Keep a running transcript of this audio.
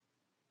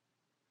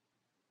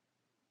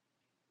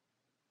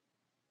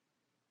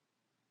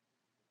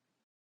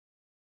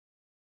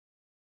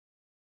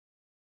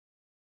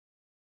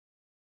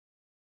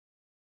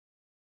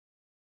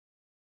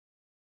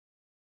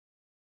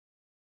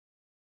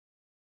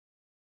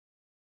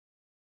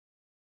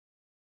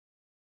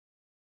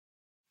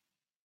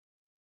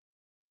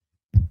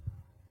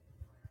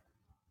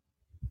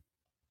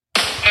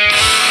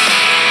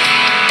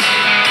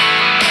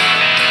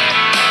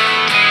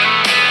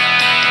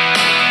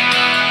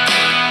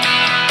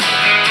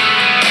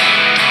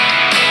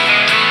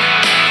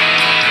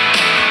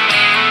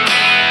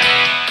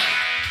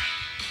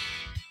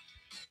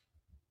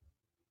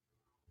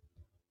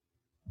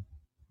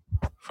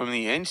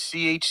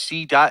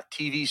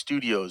NCHC.TV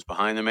studios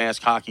behind the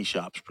Mask Hockey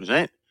Shops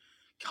present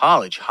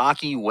College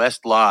Hockey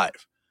West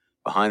Live.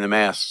 Behind the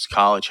Masks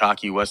College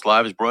Hockey West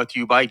Live is brought to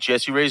you by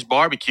Jesse Ray's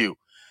Barbecue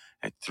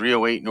at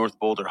 308 North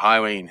Boulder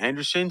Highway in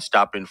Henderson.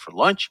 Stop in for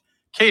lunch,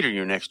 cater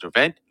your next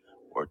event,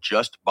 or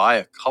just buy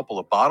a couple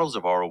of bottles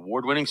of our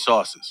award-winning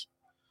sauces.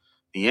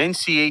 The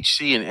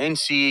NCHC and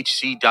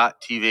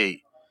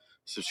NCHC.TV.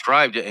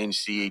 Subscribe to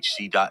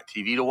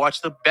NCHC.TV to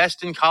watch the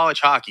best in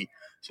college hockey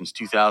since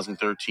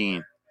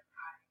 2013.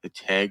 The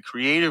TAG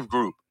Creative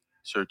Group.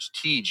 Search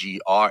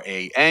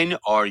TGRANRUD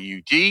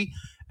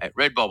at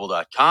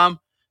redbubble.com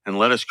and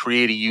let us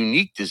create a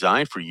unique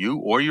design for you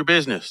or your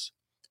business.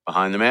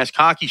 Behind the Mask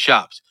Hockey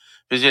Shops.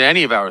 Visit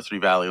any of our Three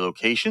Valley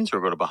locations or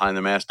go to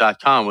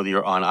behindthemask.com whether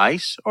you're on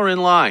ice or in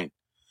line.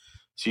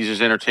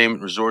 Caesars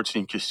Entertainment Resorts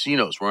and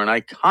Casinos, where an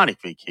iconic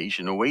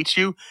vacation awaits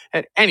you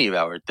at any of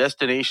our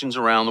destinations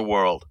around the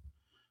world.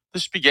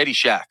 The Spaghetti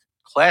Shack,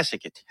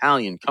 classic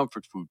Italian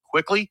comfort food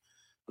quickly,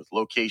 with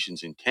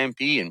locations in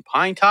Tempe and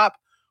Pine Top.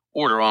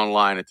 Order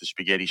online at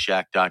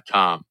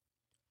thespaghettishack.com.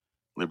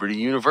 Liberty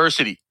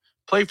University,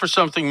 play for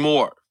something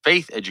more.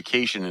 Faith,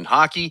 education, and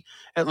hockey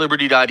at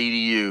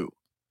liberty.edu.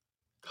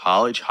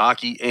 College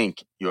Hockey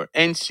Inc., your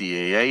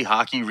NCAA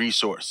hockey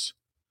resource.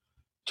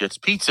 Jets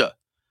Pizza.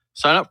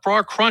 Sign up for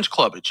our Crunch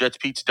Club at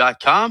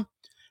jetspizza.com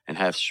and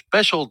have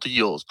special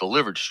deals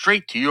delivered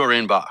straight to your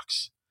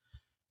inbox.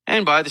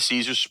 And by the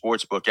Caesars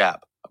Sportsbook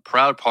app, a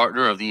proud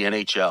partner of the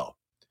NHL.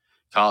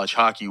 College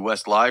Hockey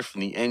West Live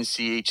from the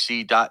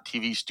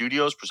NCHC.TV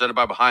studios, presented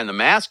by Behind the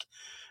Mask,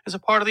 as a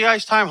part of the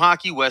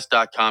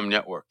IcetimeHockeyWest.com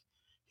network.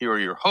 Here are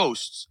your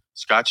hosts,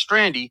 Scott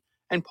Strandy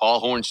and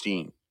Paul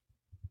Hornstein.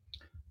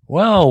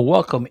 Well,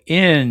 welcome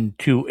in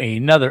to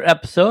another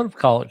episode of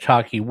College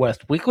Hockey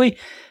West Weekly,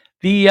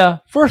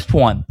 the first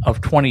one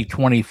of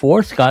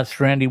 2024. Scott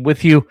Strandy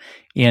with you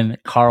in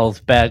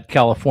Carlsbad,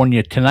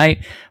 California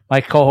tonight. My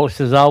co-host,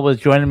 as always,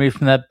 joining me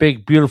from that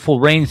big, beautiful,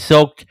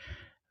 rain-soaked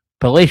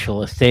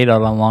palatial estate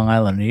out on Long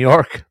Island, New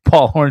York,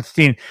 Paul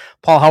Hornstein.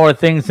 Paul, how are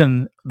things?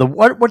 And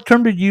what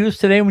term did you use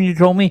today when you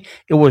told me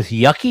it was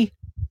yucky?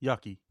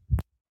 Yucky.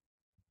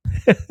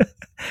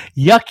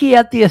 Yucky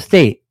at the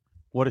estate.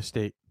 What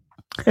estate?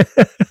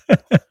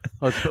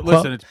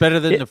 Listen, it's better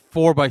than the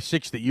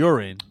 4x6 that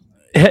you're in.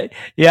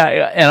 Yeah,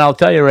 and I'll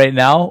tell you right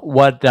now,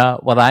 what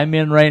I'm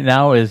in right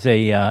now is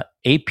a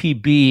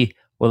APB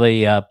with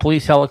a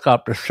police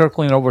helicopter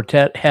circling over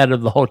head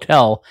of the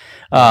hotel,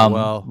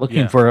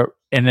 looking for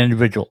an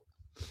individual.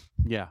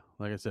 Yeah,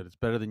 like I said, it's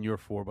better than your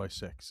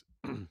 4x6.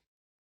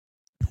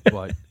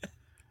 But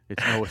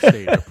it's no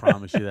estate, I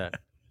promise you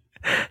that.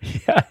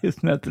 Yeah,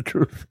 isn't that the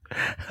truth?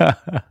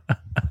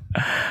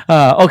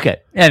 Okay,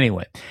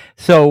 anyway,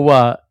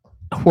 so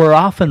we're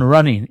off and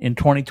running in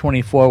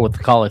 2024 with the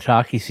college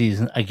hockey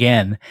season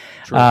again.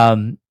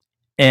 And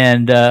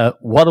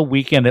what a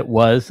weekend it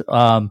was.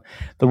 The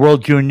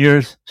World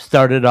Juniors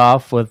started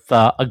off with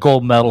a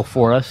gold medal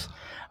for us.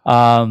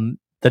 The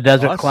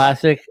Desert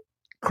Classic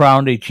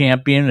crowned a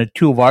champion, and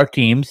two of our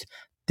teams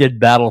did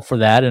battle for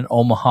that in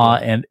Omaha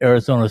and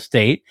Arizona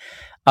State.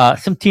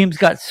 Some teams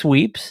got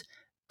sweeps.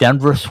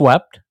 Denver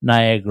swept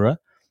Niagara.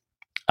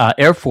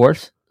 Air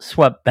Force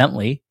swept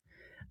Bentley.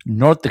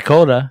 North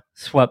Dakota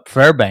swept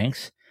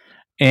Fairbanks.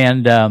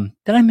 And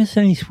did I miss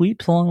any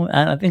sweeps along?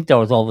 I think that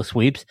was all the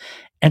sweeps.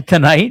 And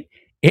tonight,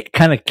 it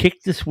kind of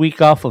kicked this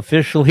week off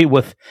officially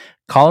with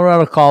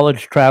Colorado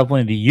College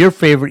traveling to your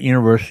favorite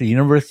university,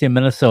 University of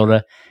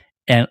Minnesota,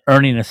 and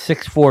earning a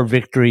 6-4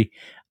 victory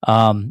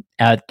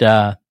at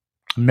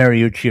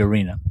Mariucci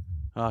Arena.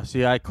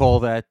 See, I call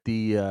that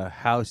the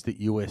house that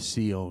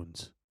USC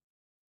owns.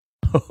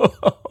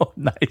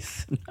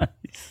 Nice.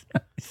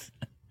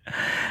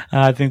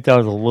 I think that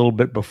was a little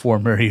bit before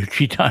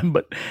Mariucci time,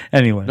 but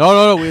anyway.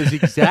 No, it was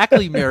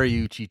exactly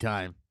Mariucci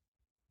time.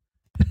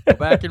 Go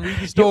back and read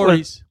the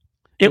stories.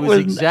 It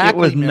was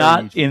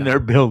not in their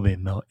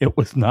building, though. It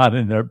was not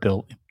in their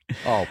building.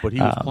 Oh, but he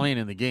was playing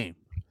in the game.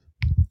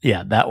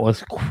 Yeah, that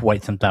was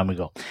quite some time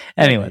ago.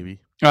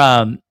 Anyway,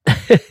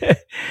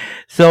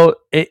 so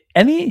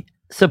any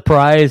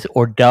surprise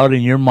or doubt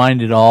in your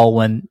mind at all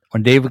when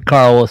David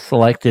Carle was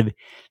selected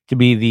to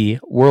be the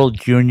World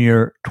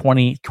Junior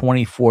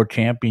 2024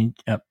 champion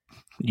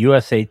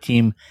USA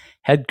team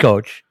head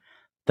coach,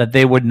 that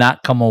they would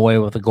not come away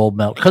with a gold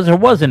medal? Because there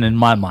wasn't in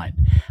my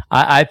mind.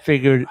 I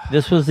figured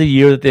this was the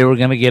year that they were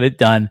going to get it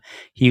done.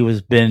 He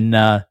was been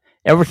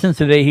ever since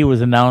the day he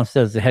was announced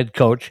as the head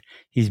coach.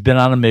 He's been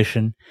on a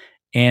mission,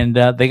 and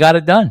they got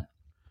it done.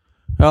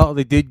 Well,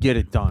 they did get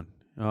it done.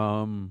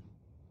 And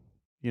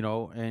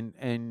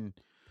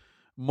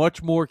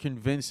much more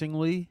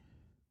convincingly.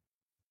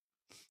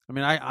 I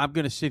mean, I'm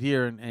going to sit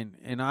here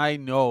and I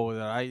know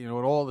that with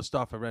all the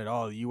stuff I read,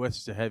 the U.S.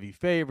 is a heavy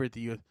favorite.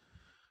 The U.S.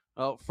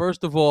 Well,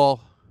 first of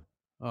all,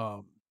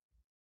 when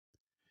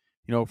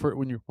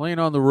you're playing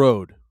on the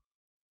road,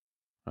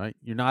 right,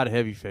 you're not a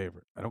heavy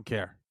favorite. I don't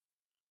care.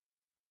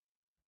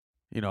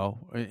 In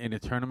a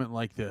tournament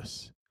like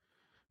this,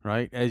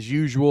 right? As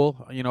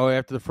usual,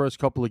 after the first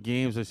couple of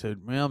games, I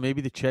said, well,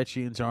 maybe the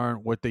Chechians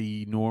aren't what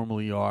they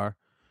normally are.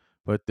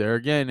 But there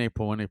again,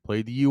 when they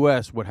play the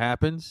U.S., what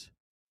happens?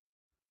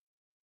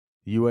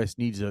 The U.S.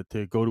 needs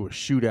to go to a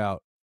shootout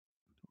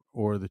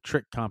or the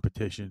trick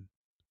competition.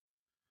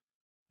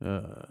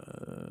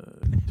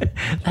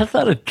 That's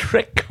not a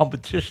trick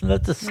competition.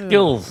 That's a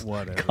skills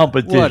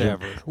competition.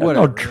 Whatever. There's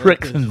no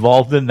tricks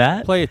involved in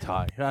that. Play a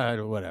tie.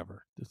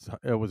 Whatever.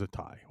 It was a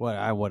tie.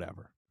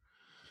 Whatever.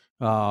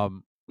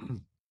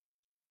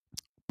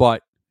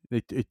 But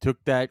it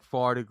took that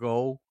far to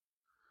go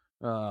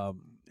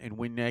and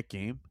win that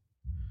game.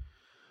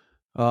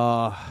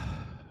 The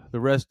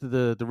rest of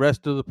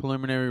the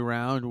preliminary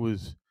round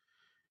was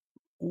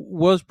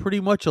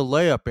pretty much a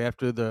layup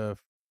after the.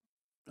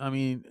 I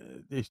mean,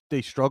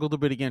 they struggled a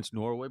bit against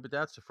Norway, but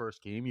that's the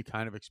first game. You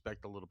kind of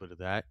expect a little bit of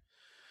that.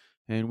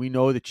 And we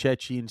know the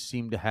Chechians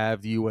seem to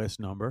have the U.S.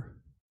 number.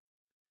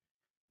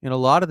 And a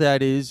lot of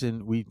that is,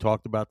 and we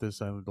talked about this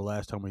the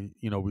last time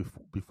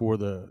before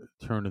the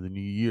turn of the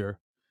new year,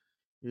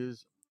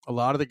 is a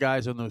lot of the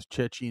guys on those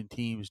Chechen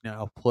teams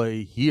now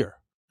play here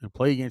and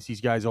play against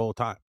these guys all the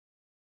time.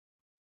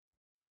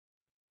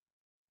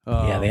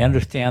 Yeah, they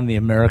understand the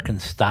American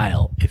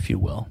style, if you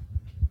will.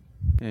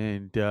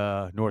 And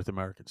North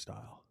American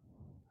style.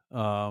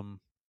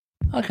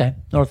 Okay,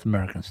 North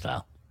American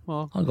style.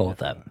 Well, I'll go with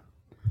that.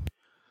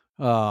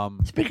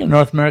 Speaking of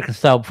North American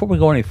style, before we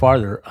go any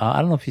farther,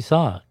 I don't know if you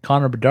saw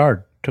Connor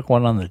Bedard took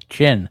one on the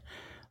chin,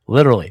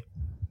 literally.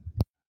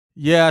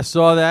 Yeah, I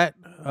saw that.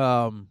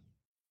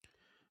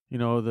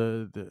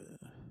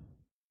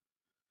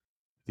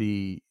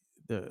 The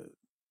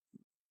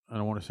I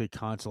don't want to say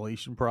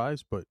consolation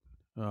prize, but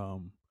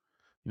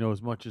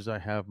as much as I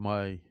have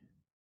my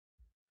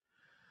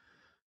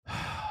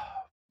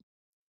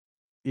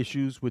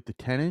issues with the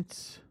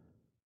Tenants,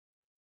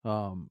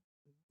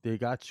 they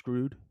got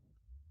screwed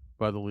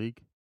by the league.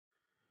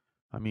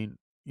 I mean,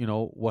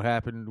 what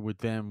happened with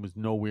them was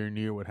nowhere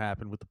near what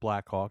happened with the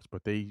Blackhawks,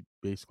 but they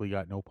basically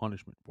got no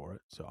punishment for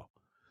it. So,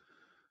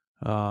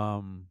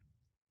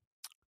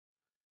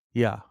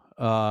 he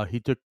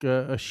took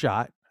a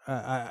shot.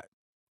 I've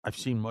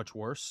seen much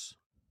worse.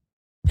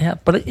 Yeah,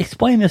 but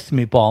explain this to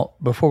me, Paul,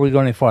 before we go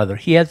any farther.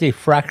 He has a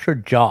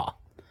fractured jaw.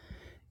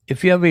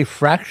 If you have a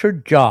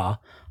fractured jaw,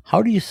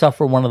 how do you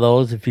suffer one of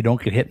those if you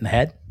don't get hit in the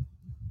head?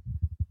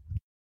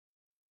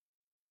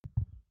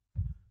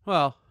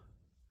 Well,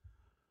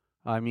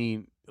 I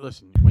mean,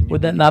 listen.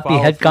 Would that not be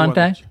head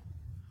contact?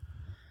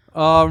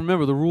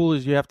 Remember, the rule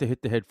is you have to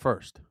hit the head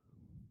first.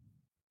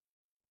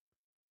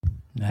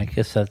 I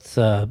guess that's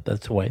a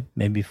way.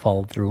 Maybe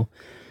follow through.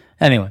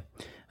 Anyway,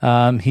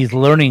 he's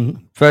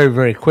learning very,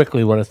 very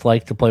quickly what it's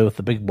like to play with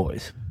the big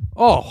boys.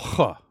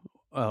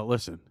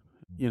 Listen,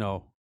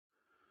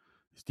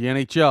 it's the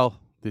NHL.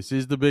 This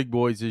is the big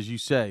boys, as you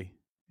say,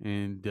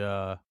 and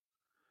and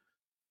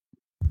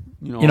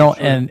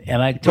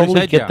I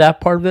totally get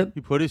that part of it. He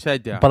put his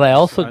head down, but I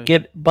also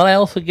get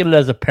it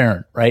as a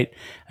parent, right?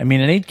 I mean,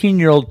 an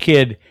 18-year-old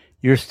kid,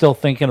 you're still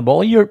thinking about.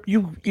 Well,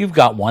 you've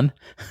got one,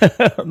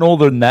 I'm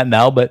older than that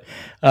now, but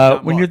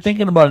when you're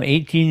thinking about an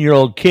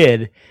 18-year-old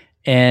kid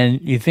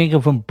and you think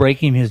of him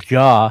breaking his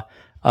jaw,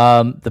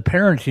 the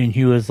parent in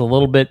you is a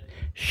little bit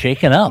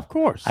shaken up. Of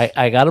course,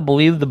 I got to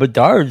believe the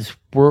Bedards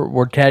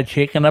were tad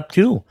shaken up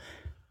too.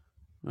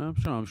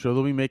 I'm sure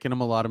they'll be making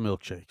him a lot of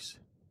milkshakes.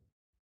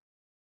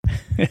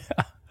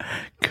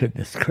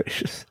 Goodness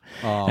gracious.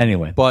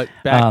 Anyway, but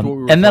back to what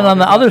we were and then on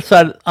the about. other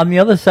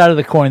side of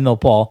the coin, though,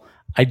 Paul,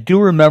 I do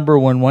remember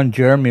when one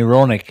Jeremy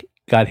Roenick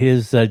got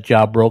his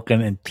jaw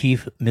broken and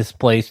teeth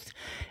misplaced,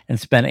 and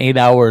spent 8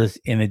 hours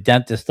in a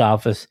dentist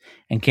office,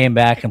 and came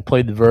back and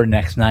played the very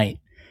next night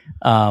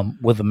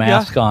with a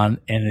mask on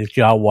and his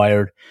jaw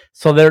wired.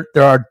 So there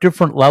are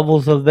different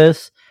levels of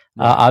this.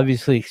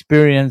 Obviously,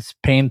 experience,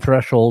 pain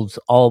thresholds,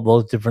 all of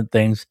those different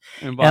things,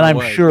 and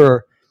I'm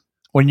sure.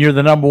 When you're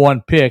the number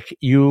one pick,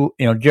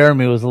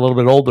 Jeremy was a little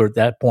bit older at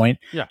that point.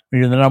 Yeah.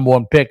 When you're the number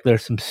one pick,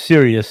 there's some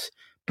serious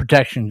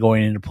protection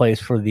going into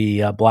place for the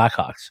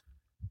Blackhawks.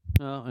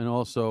 And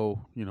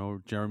also,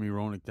 Jeremy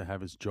Roenick to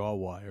have his jaw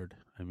wired.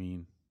 I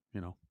mean,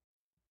 and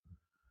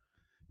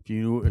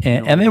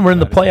they were in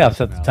the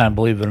playoffs at the time,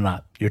 believe it or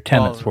not. Your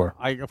Tenants were.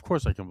 Of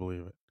course I can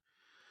believe it.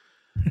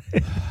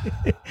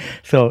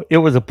 So it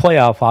was a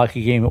playoff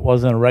hockey game. It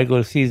wasn't a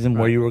regular season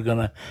where you were going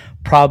to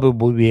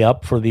probably be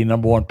up for the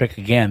number one pick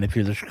again if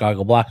you're the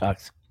Chicago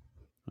Blackhawks.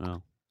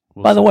 Well,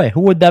 by the way, who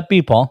would that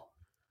be, Paul?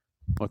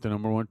 What, the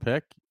number one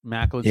pick?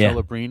 Macklin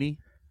Celebrini?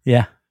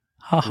 Yeah.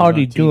 How did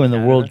he do in the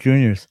World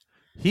Juniors?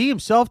 He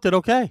himself did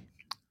okay.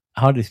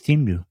 How did his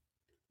team do?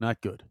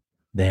 Not good.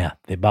 Yeah,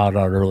 they bowed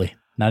out early.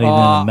 Not even in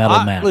a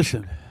medal match.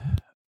 Listen,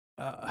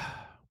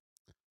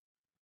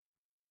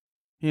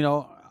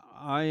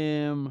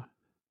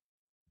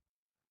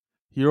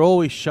 you're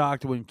always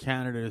shocked when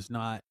Canada is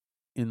not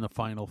in the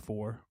Final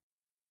Four.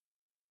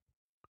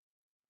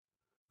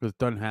 Because it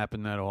doesn't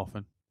happen that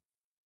often.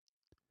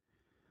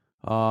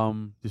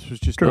 This was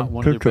just not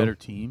one of their better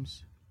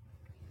teams.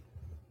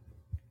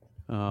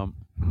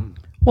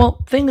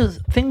 Well, things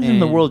in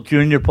the And- World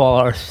Junior, Paul,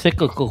 are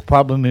cyclical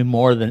probably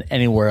more than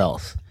anywhere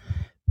else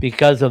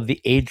because of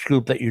the age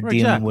group that you're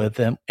dealing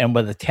Exactly. with, and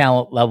with the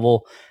talent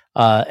level,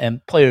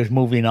 and players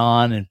moving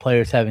on and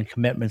players having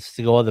commitments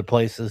to go other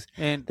places.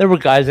 And There were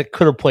guys that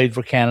could have played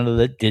for Canada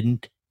that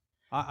didn't.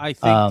 I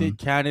think that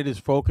Canada's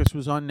focus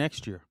was on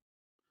next year.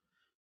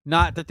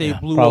 Not that they Yeah,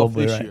 blew off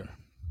probably this right. year,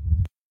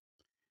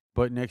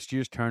 but next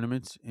year's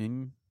tournaments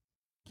in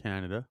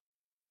Canada.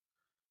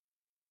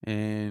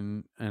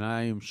 And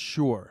I am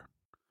sure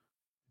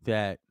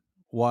that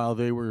while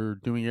they were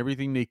doing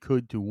everything they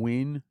could to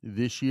win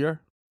this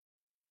year,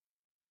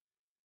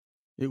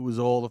 it was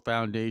all the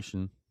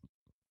foundation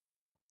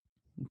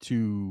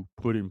to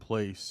put in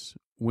place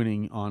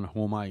winning on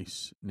home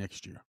ice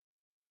next year.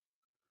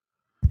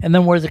 And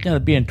then where's it going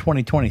to be in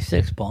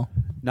 2026, Paul?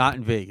 Not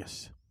in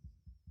Vegas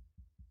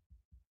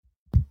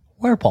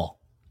Where, Paul?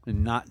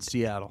 and not in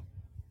Seattle.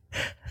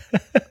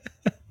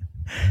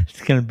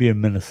 It's going to be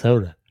in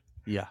Minnesota.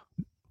 Yeah.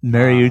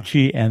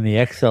 Mariucci and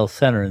the XL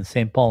Center in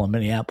St. Paul and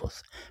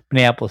Minneapolis.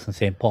 Minneapolis and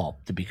St. Paul,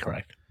 to be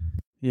correct.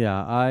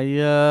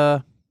 Yeah,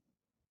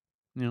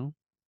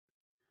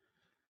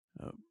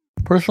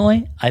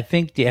 Personally, I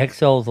think the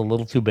XL is a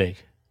little too big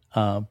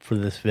for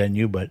this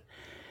venue, but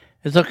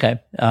it's okay.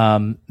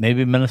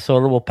 Maybe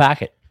Minnesota will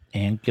pack it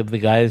and give the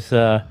guys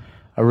a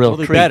real well,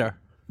 they treat. better.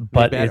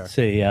 But better.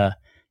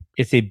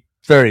 it's a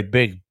very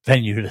big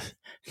venue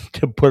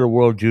to put a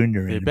World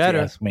Junior in. better.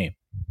 If you ask me.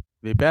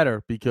 They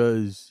better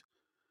because,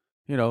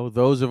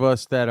 those of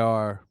us that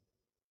are,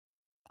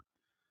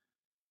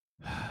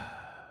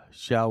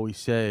 shall we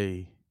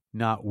say,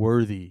 not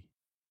worthy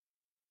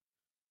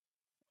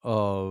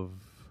of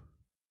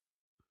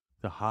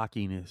the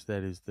hockeyness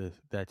that is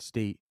that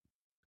state,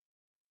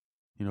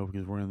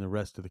 because we're in the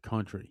rest of the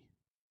country.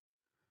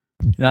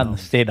 Not in the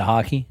state of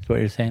hockey, is what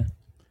you're saying?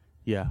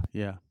 Yeah,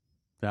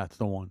 that's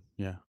the one.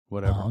 Yeah,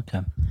 whatever. Oh,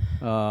 okay.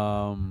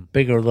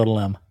 Big or little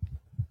M?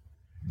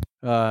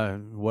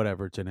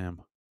 Whatever, it's an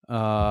M.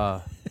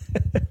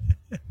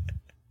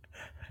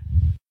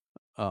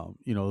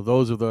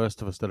 Those are the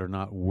rest of us that are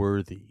not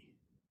worthy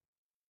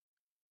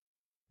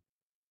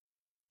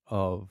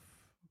of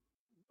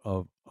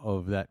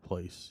that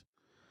place.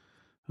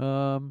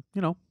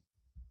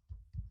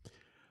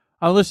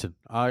 Listen,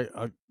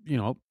 I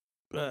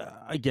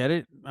get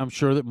it. I'm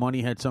sure that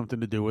money had something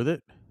to do with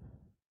it.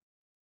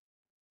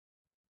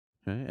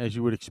 Okay, as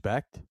you would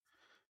expect.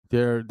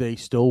 They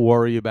still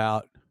worry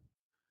about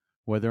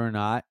whether or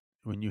not,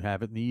 when you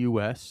have it in the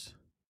U.S.,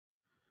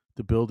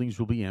 the buildings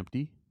will be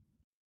empty.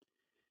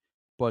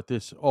 But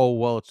it's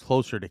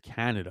closer to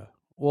Canada.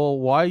 Well,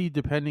 why are you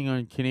depending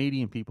on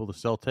Canadian people to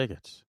sell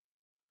tickets?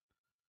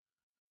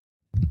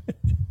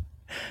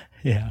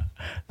 Yeah,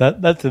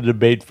 that's a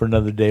debate for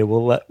another day.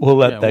 We'll let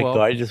that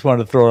go. I just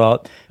want to throw it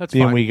out. That's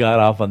being fine. We got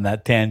off on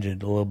that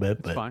tangent a little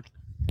bit, That's but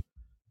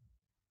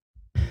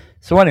fine.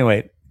 So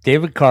anyway,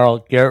 David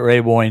Carl, Garrett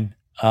Rayboyne,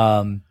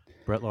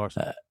 Brett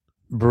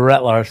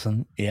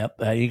Larson. Yep.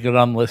 You go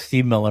down the list.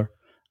 Steve Miller.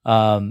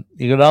 You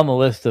go down the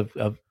list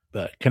of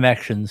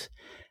connections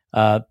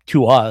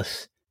to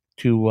us,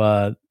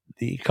 to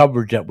the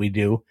coverage that we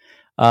do.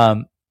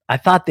 I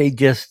thought they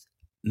just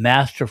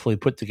masterfully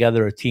put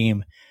together a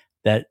team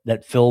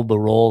that filled the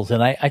roles.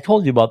 And I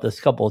told you about this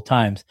a couple of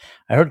times.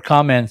 I heard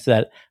comments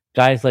that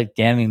guys like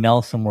Danny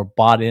Nelson were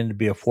bought in to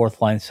be a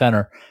fourth line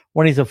center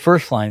when he's a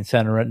first line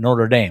center at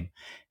Notre Dame.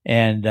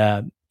 And,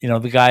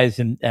 the guys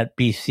at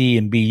BC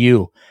and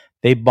BU,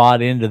 they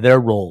bought into their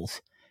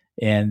roles.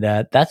 And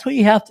that's what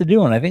you have to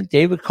do. And I think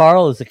David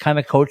Carl is the kind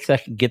of coach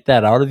that can get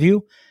that out of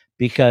you,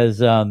 because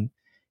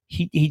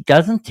he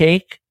doesn't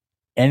take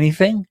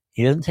anything.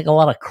 He doesn't take a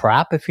lot of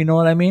crap, if you know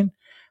what I mean.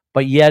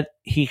 But yet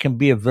he can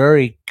be a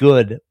very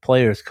good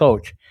player's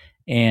coach.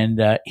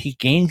 And he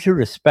gains your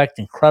respect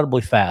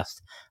incredibly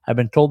fast. I've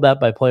been told that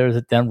by players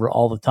at Denver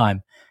all the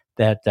time,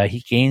 that he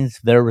gains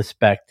their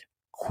respect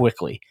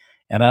quickly.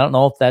 And I don't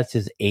know if that's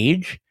his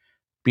age,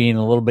 being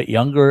a little bit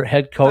younger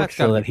head coach,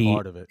 so that he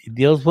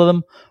deals with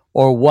them,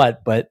 or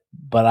what. But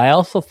I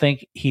also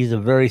think he's a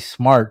very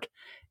smart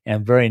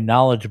and very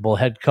knowledgeable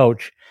head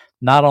coach,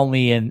 not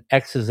only in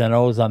X's and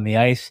O's on the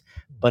ice,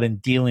 but in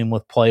dealing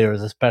with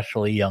players,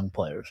 especially young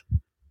players.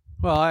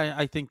 Well,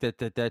 I think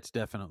that's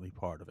definitely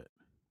part of it.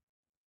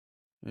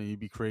 You'd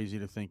be crazy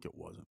to think it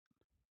wasn't.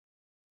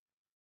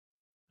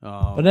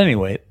 But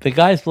anyway, the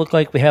guys look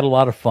like they had a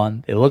lot of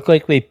fun. They look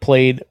like they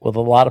played with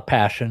a lot of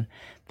passion.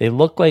 They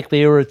look like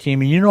they were a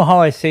team. And you know how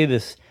I say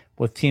this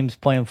with teams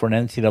playing for an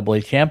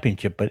NCAA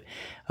championship, but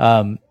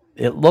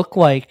it looked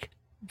like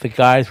the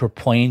guys were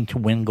playing to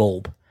win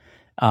gold.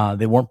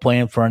 They weren't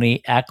playing for any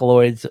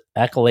accolades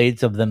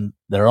of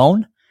their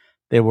own.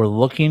 They were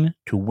looking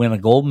to win a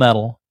gold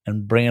medal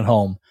and bring it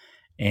home,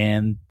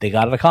 and they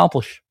got it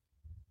accomplished.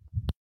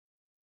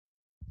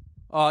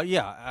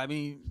 Yeah, I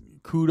mean,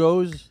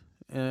 kudos,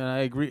 and I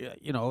agree.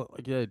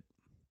 Again,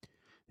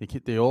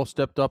 they all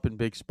stepped up in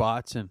big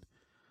spots, and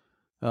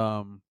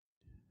I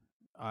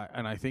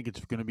think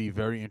it's going to be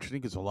very interesting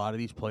because a lot of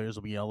these players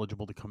will be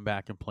eligible to come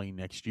back and play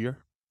next year.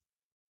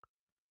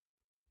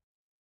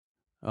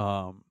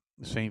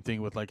 Same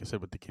thing with, like I said,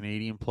 with the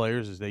Canadian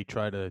players as they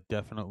try to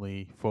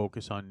definitely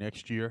focus on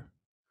next year.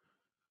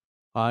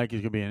 I think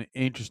it's going to be an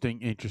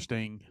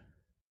interesting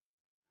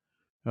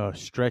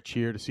stretch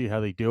here to see how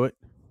they do it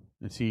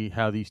and see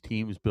how these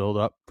teams build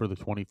up for the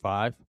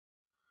 25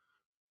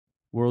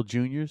 World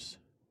Juniors.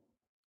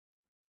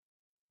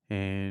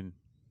 And,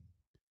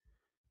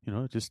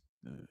 just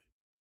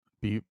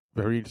be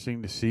very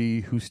interesting to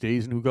see who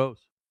stays and who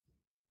goes.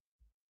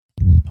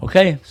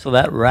 Okay, so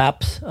that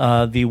wraps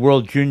the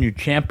World Junior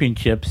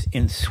Championships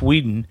in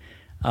Sweden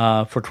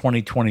for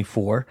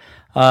 2024.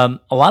 A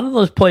lot of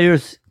those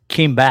players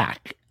came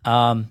back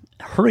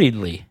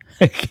hurriedly,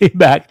 came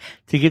back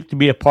to get to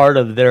be a part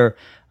of their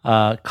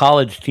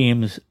college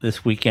teams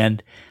this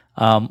weekend.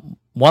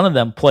 One of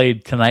them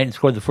played tonight and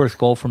scored the first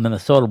goal for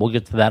Minnesota. We'll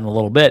get to that in a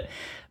little bit.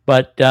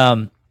 But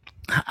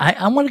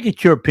I want to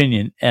get your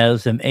opinion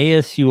as an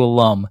ASU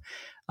alum.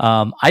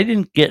 I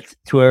didn't get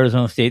to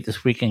Arizona State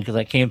this weekend because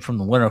I came from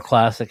the Winter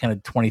Classic, kind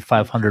of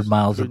 2,500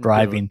 miles of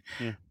driving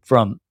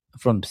from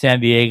San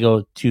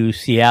Diego to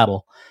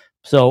Seattle.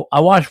 So I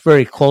watched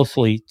very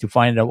closely to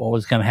find out what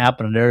was going to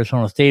happen at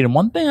Arizona State. And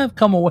one thing I've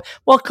come away,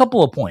 a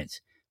couple of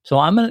points. So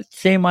I'm going to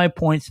say my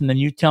points, and then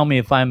you tell me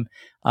if I'm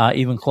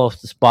even close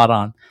to spot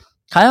on.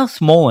 Kyle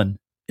Smolin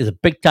is a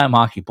big-time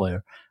hockey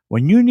player.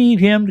 When you need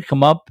him to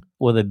come up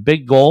with a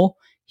big goal,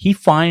 he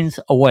finds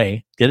a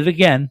way. Did it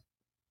again.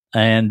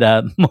 And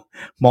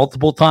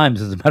multiple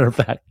times, as a matter of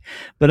fact.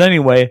 But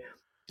anyway,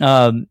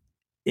 and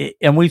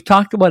we've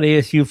talked about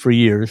ASU for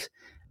years,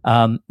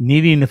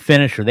 needing a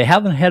finisher. They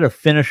haven't had a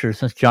finisher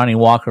since Johnny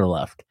Walker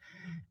left.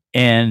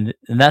 And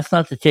that's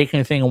not to take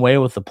anything away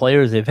with the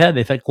players they've had.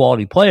 They've had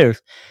quality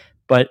players.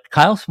 But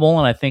Kyle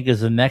Smolin, I think, is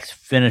the next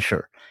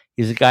finisher.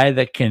 He's a guy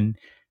that can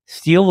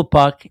steal the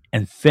puck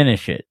and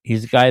finish it.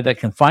 He's a guy that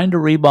can find a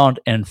rebound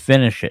and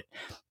finish it.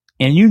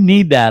 And you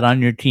need that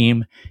on your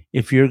team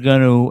if you're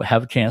going to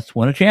have a chance to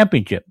win a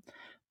championship.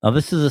 Now,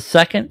 this is a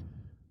second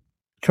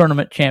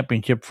tournament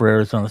championship for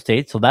Arizona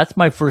State, so that's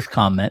my first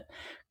comment.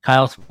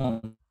 Kyle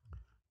Smolin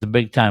is a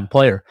big-time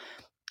player.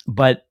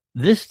 But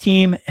this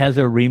team has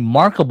a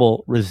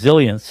remarkable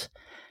resilience,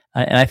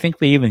 and I think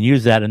they even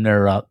use that in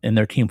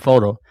their team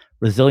photo,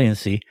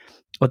 resiliency.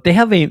 But they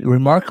have a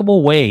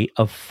remarkable way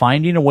of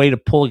finding a way to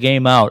pull a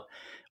game out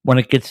when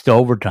it gets to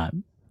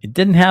overtime. It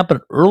didn't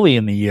happen early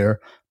in the year,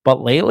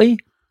 but lately,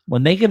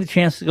 when they get a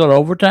chance to go to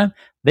overtime,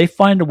 they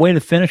find a way to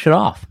finish it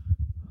off.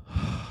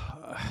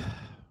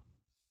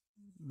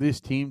 This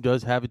team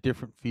does have a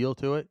different feel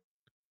to it.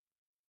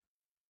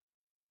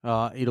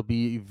 It'll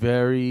be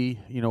very,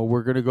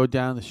 we're going to go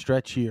down the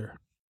stretch here.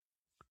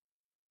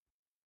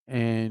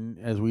 And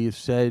as we have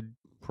said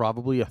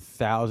probably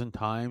 1,000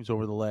 times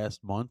over the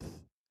last month,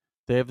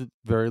 they have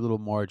very little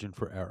margin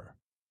for error.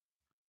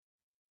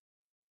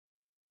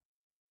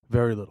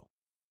 Very little.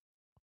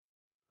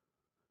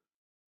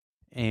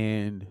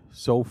 And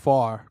so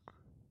far,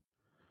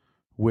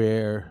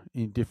 where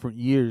in different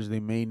years they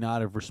may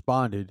not have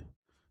responded,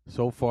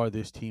 so far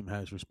this team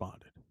has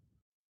responded.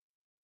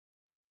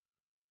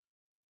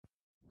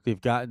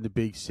 They've gotten the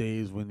big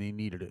saves when they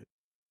needed it.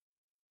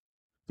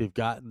 They've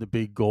gotten the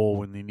big goal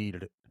when they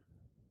needed it.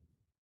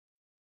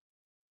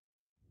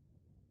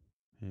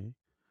 Okay.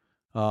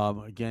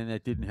 Again,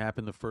 that didn't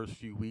happen the first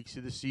few weeks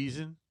of the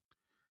season,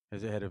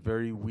 as they had a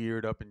very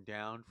weird up and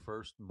down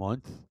first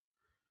month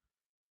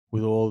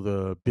with all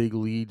the big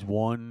leads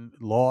won,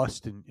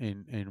 lost,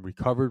 and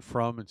recovered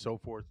from, and so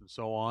forth and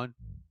so on.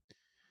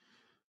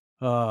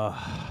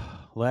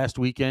 Last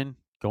weekend,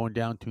 going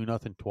down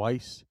 2-0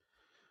 twice.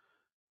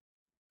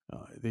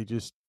 They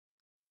just,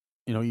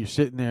 you're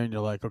sitting there and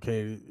you're like,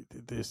 okay,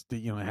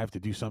 I have to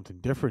do something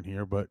different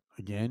here. But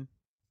again,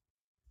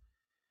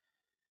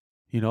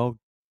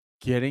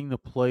 getting the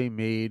play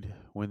made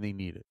when they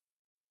need it.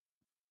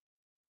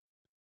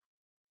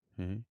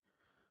 Okay.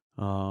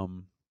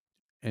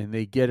 And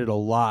they get it a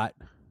lot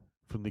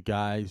from the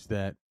guys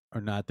that are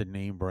not the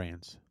name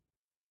brands.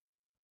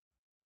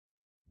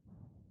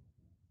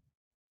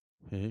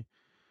 Okay.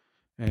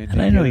 And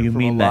I know you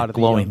mean that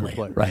glowingly,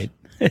 right?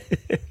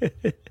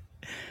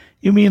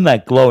 You mean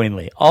that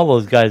glowingly. All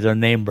those guys are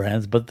name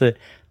brands, but the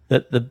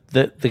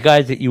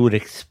guys that you would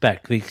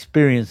expect, the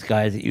experienced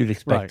guys that you'd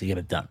expect to get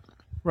it done.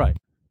 Right.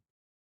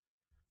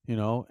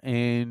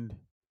 And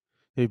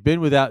they've been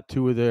without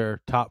two of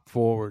their top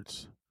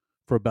forwards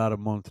for about a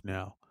month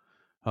now.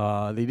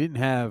 They didn't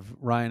have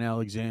Ryan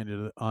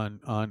Alexander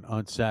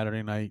on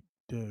Saturday night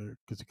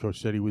because the coach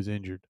said he was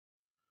injured.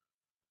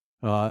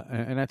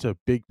 And that's a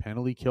big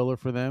penalty killer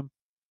for them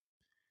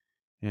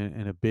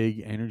and a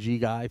big energy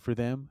guy for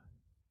them.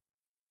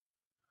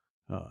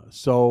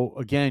 So,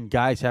 again,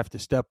 guys have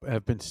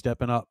been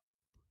stepping up.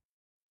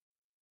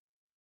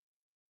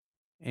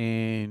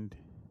 And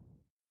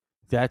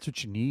that's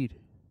what you need.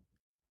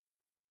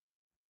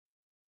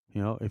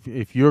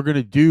 If you're going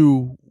to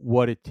do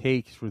what it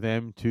takes for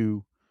them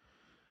to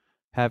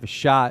have a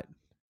shot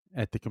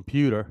at the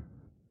computer.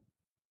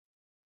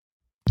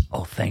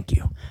 Oh, thank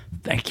you.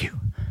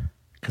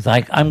 Because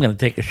I'm going to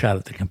take a shot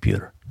at the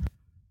computer.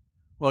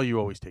 Well, you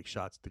always take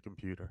shots at the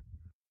computer.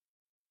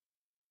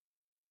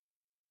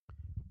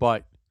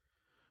 But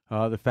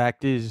the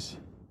fact is,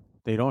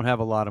 they don't have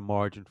a lot of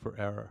margin for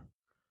error.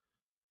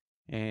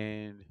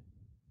 And,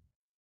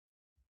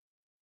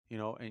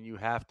 and you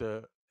have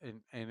to,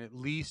 and at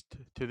least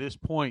to this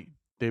point,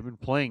 they've been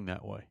playing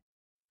that way.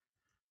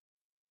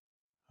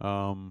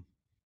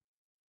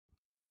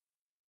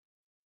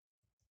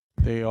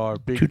 They are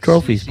big 2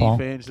 trophies, CC Paul.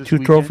 fans this 2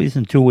 weekend. trophies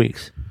in 2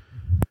 weeks.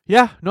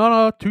 Yeah,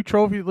 no, 2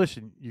 trophies.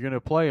 Listen, you're going to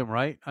play them,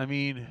 right? I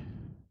mean,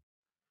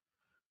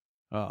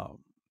 they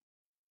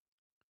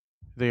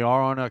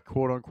are on a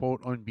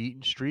quote-unquote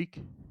unbeaten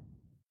streak.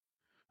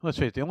 Let's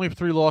face it, they only have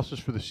 3 losses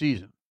for the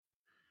season.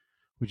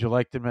 Would you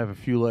like them to have a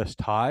few less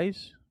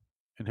ties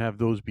and have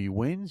those be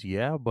wins?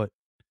 Yeah, but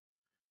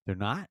they're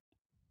not.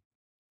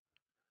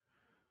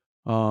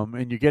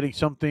 And you're getting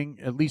something,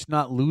 at least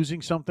not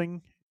losing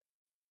something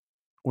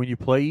when you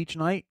play each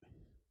night.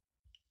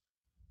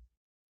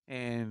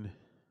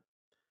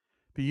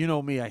 But you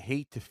know me, I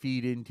hate to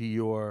feed into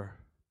your...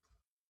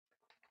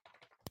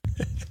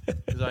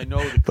 Because I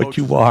know the coach But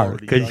you are,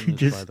 because you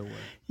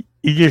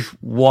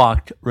just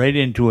walked right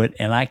into it,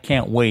 and I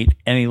can't wait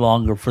any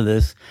longer for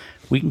this.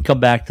 We can come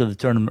back to the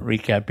tournament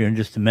recap here in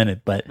just a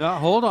minute, but no,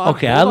 hold on.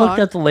 Okay, I looked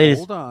at the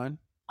latest. Hold on.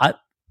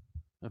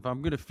 If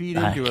I'm going to feed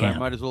I into it, can't. I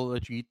might as well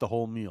let you eat the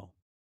whole meal.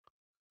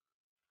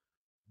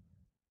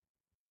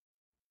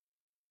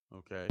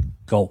 Okay.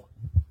 Go.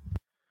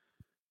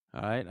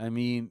 All right. I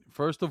mean,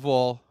 first of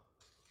all,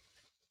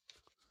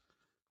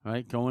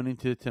 going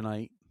into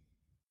tonight,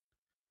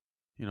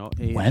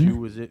 ASU When?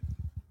 was it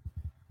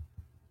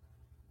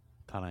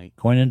tonight?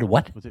 Going into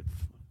what? Was it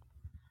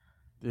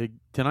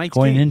tonight's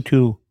Going game?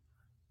 into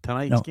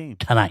Tonight's no, game.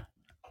 tonight.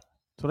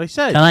 That's what I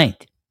said.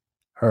 Tonight.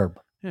 Herb.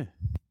 Yeah.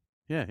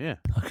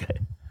 Okay.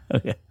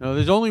 No,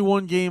 there's only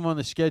one game on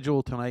the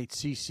schedule tonight.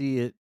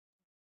 CC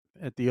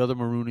at the other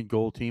Maroon and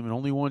Gold team, and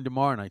only one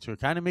tomorrow night. So it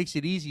kind of makes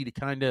it easy to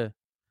kind of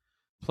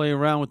play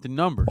around with the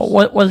numbers. Well,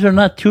 what was there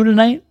not 2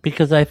 tonight?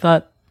 Because I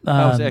thought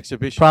that was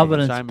exhibition.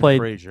 Providence game. Simon played.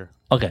 Frazier.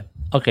 Okay.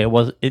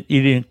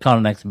 You didn't count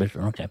an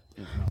exhibition. Okay.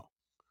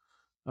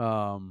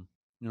 No.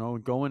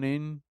 Going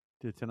in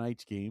to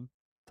tonight's game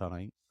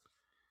tonight,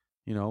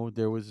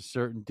 there was a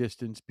certain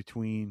distance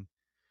between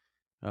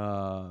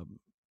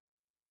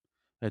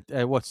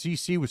at what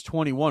CC was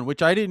 21,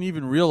 which I didn't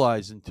even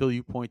realize until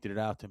you pointed it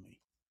out to me.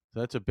 So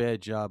that's a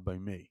bad job by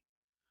me.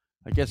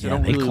 I guess I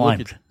don't really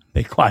climbed. look at.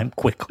 They climbed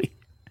quickly.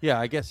 Yeah,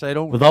 I guess I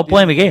don't. Without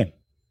playing a game.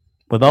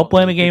 Without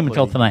playing a they game did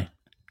until play. tonight.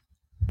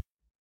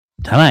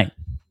 Tonight.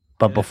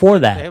 But Yeah, before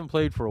they that, haven't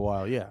played for a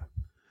while. Yeah.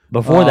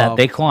 before that,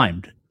 they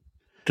climbed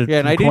to Yeah,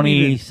 and I didn't 20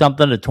 even-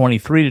 something to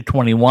 23 to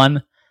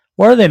 21.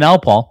 Where are they now,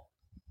 Paul?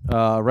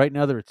 Right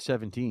now they're at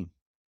 17.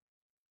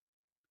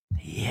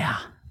 Yeah.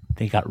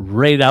 They got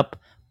right up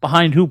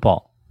behind who,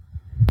 Paul?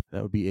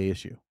 That would be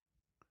ASU.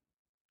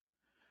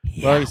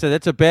 Yeah. Well, like I said,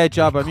 that's a bad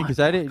job by me climbed because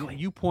I didn't. quickly.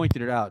 You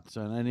pointed it out,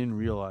 so I didn't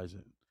realize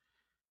it.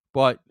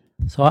 But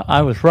So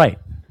I was right.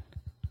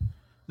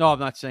 no, I'm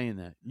not saying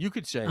that. You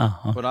could say it, Oh,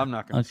 okay. but I'm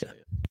not going to Okay. say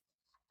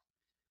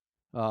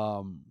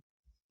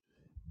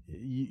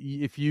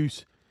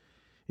it.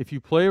 If you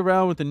play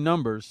around with the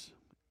numbers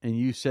and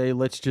you say,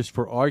 let's just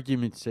for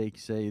argument's sake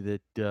say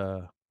that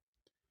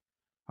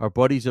our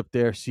buddies up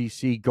there,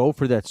 CC, go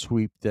for that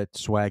sweep that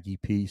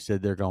Swaggy P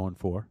said they're going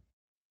for.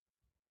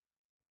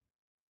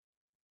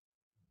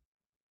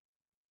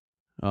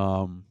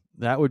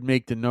 That would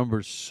make the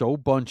numbers so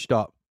bunched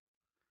up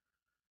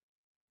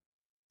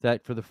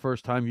that for the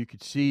first time you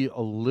could see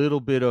a little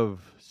bit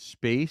of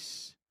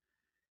space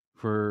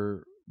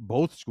for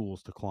both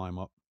schools to climb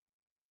up.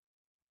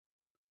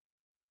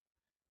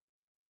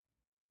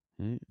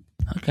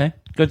 Okay.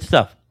 Good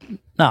stuff.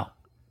 Now,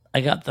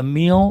 I got the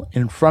meal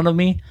in front of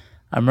me.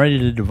 I'm ready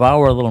to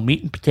devour a little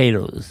meat and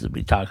potatoes as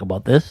we talk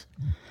about this.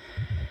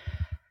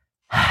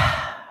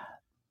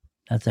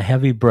 That's a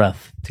heavy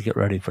breath to get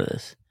ready for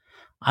this.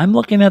 I'm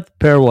looking at the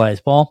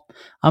pairwise, Paul.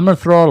 I'm going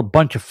to throw out a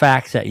bunch of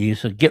facts at you,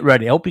 so get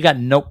ready. I hope you got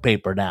note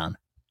paper down.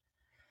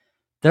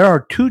 There are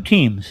 2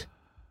 teams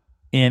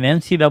in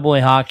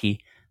NCAA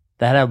hockey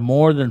that have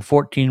more than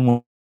 14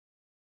 wins.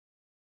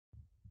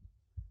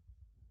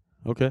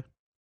 Okay.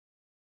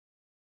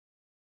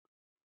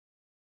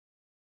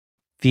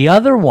 The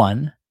other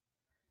one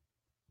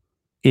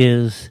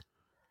is,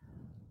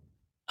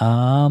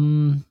 let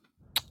me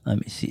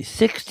see,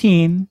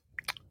 16,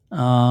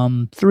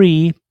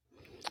 3,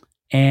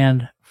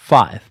 and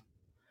 5.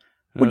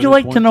 Would you There's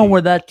like to one know team.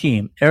 where that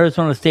team,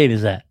 Arizona State,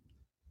 is at?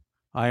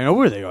 I know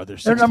where they are. They're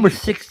 16. They're number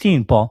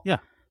 16, Paul. Yeah.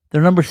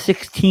 They're number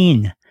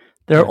 16.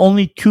 There are Yeah.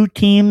 only 2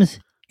 teams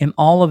in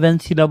all of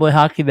NCAA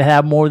hockey that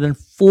have more than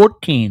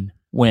 14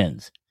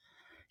 wins.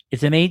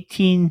 It's an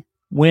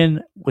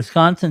 18-win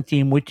Wisconsin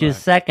team, which is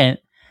Right. second,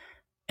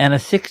 and a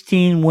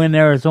 16-win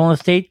Arizona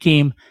State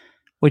team,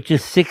 which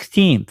is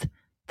 16th.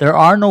 There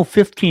are no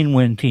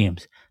 15-win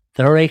teams.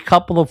 There are a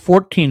couple of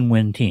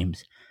 14-win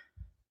teams.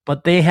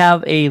 But they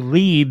have a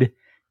lead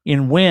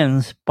in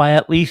wins by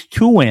at least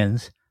 2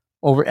 wins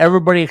over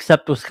everybody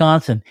except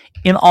Wisconsin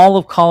in all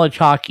of college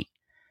hockey.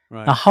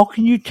 Right. Now, how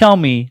can you tell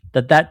me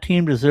that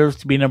team deserves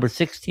to be number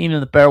 16 in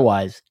the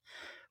pairwise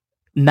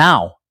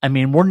now? I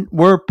mean,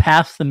 we're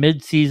past the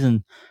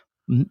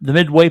the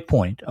midway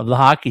point of the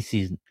hockey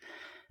season.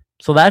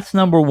 So that's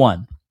number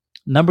one.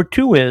 Number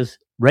two is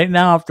right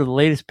now, after the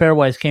latest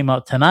pairwise came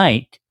out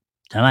tonight,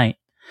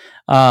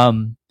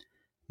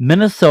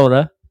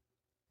 Minnesota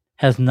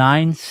has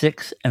 9,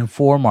 6, and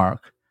 4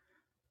 mark.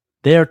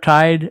 They are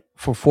tied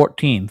for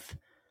 14th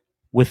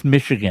with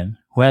Michigan,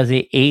 who has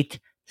a 8,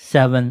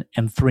 7,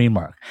 and 3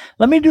 mark.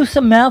 Let me do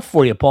some math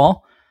for you,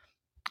 Paul.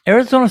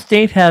 Arizona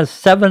State has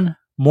 7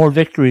 more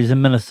victories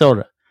than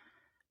Minnesota.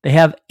 They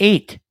have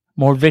 8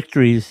 more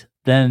victories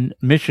than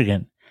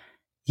Michigan.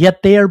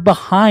 Yet they are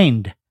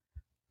behind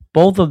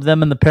both of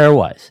them in the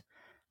pairwise.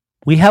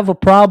 We have a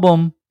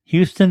problem,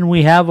 Houston.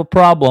 We have a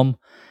problem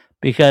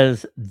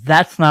because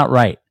that's not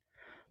right.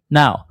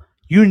 Now,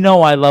 you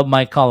know I love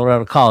my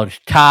Colorado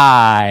College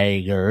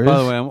Tigers. By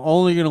the way, I'm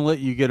only going to let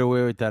you get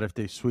away with that if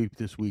they sweep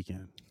this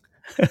weekend.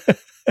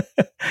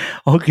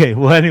 Okay,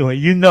 well, anyway,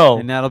 you know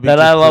And that'll be that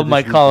good I for love this my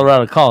weekend.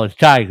 Colorado College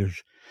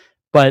Tigers.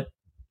 But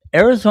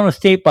Arizona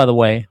State, by the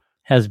way,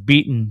 has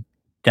beaten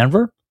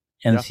Denver,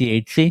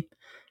 NCHC,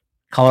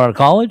 Colorado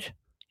College,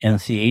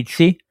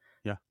 NCHC,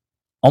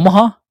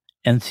 Omaha,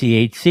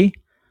 NCHC,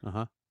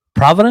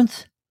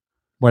 Providence,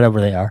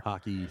 whatever they are.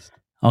 Hockey East.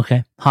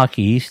 Okay,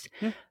 Hockey East.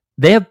 Yeah.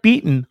 They have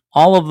beaten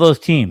all of those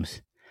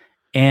teams.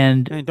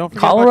 And don't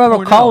forget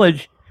Colorado about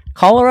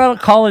Cornell.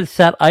 College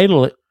sat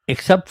idle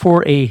except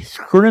for a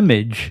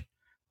scrimmage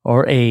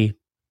or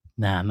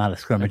not a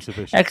scrimmage,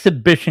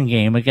 exhibition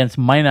game against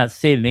Minot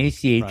State, an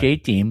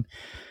ACHA team,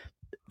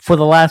 for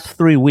the last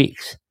 3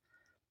 weeks.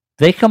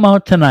 They come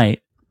out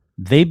tonight,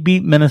 they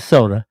beat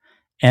Minnesota,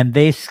 and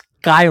they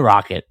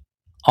skyrocket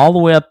all the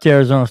way up to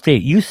Arizona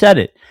State. You said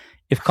it.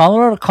 If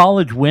Colorado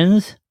College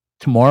wins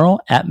tomorrow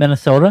at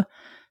Minnesota,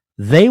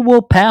 they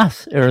will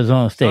pass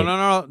Arizona State.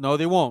 No,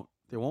 they won't.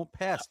 They won't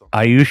pass them.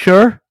 Are you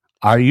sure?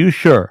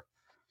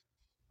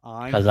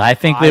 Because I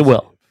think they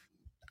will.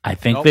 I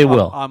think they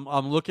will.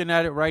 I'm looking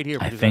at it right here.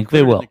 I think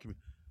they will.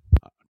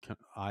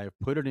 I have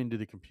put it into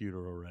the computer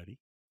already.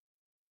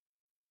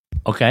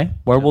 Okay.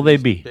 Where will they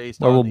be?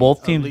 Where will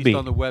both teams be? At least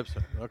on the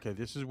website. Okay,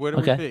 this is where it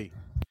would be.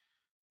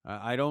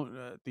 I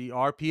don't. The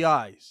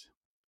RPIs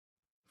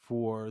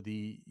for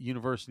the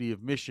University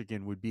of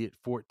Michigan would be at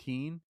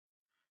 14.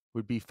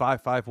 Would be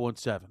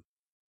 5517.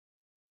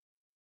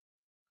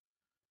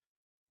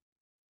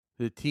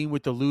 The team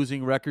with the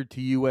losing record to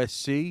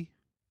USC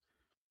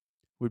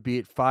would be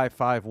at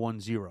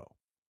 5510.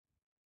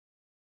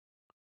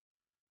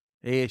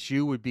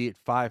 ASU would be at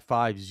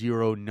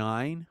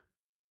 5509.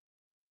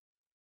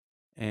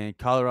 And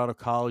Colorado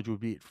College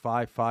would be at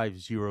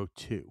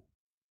 5502.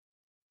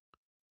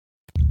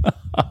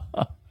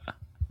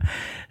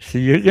 So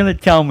you're going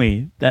to tell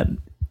me that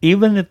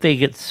even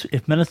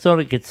if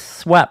Minnesota gets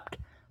swept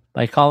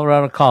by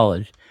Colorado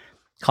College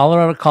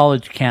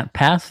can't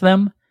pass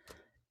them,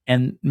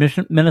 and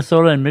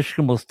Minnesota and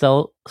Michigan will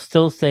still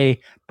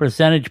stay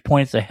percentage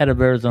points ahead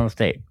of Arizona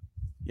State.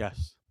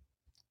 Yes.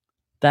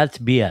 That's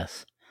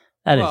BS.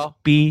 That is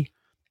BS.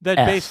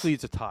 That basically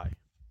is a tie.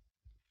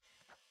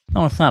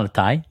 No, it's not a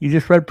tie. You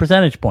just read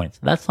percentage points.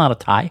 That's not a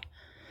tie.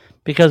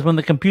 Because when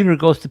the computer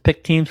goes to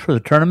pick teams for the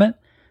tournament,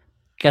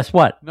 guess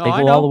what? No, they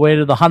go all the way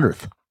to the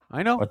 100th.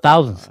 I know. Or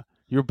thousands.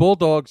 Your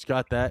Bulldogs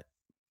got that.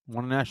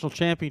 Won a national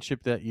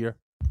championship that year.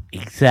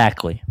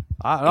 Exactly.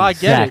 I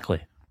get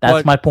it.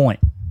 That's my point.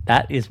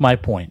 That is my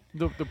point.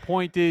 The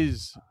point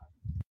is,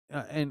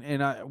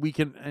 and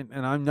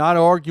I'm not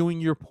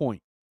arguing your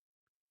point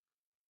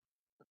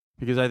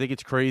because I think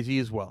it's crazy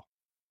as well.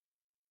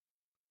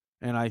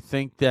 And I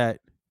think that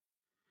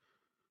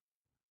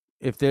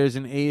if there's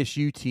an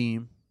ASU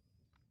team,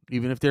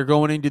 even if they're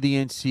going into the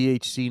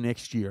NCHC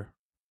next year,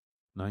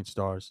 9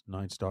 stars,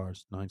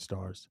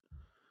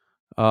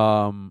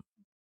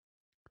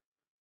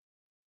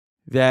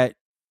 that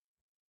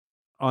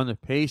on the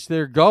pace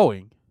they're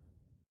going,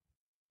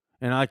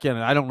 and I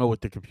don't know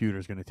what the computer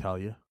is going to tell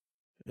you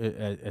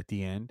at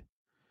the end.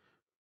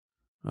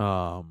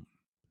 But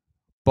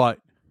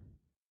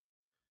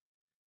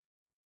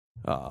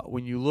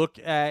when you look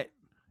at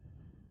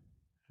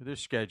their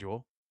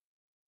schedule,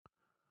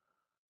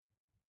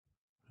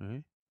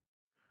 okay,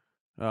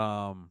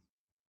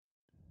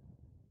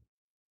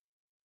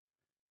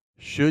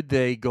 should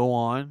they go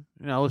on?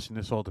 Now, listen,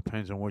 this all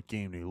depends on what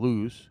game they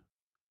lose.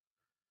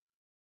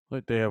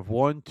 Look, they have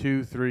 1,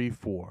 2, 3,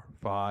 4,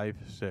 5,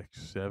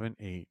 6, 7,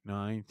 8,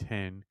 9,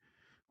 10,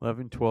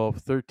 11, 12,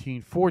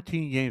 13,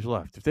 14 games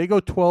left. If they go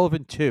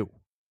 12-2,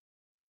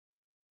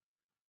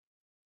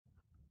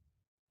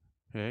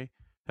 okay,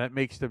 that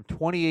makes them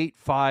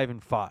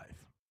 28-5-5.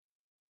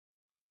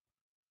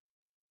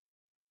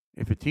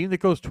 If a team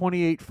that goes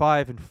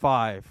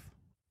 28-5-5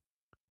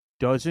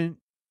 doesn't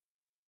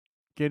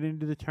get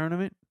into the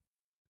tournament,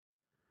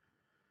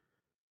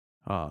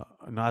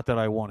 not that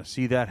I want to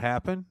see that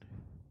happen,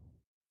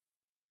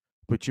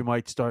 but you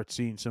might start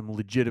seeing some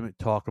legitimate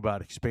talk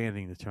about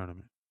expanding the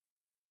tournament.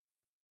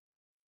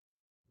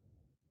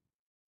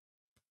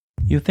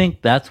 You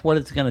think that's what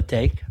it's going to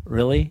take,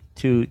 really,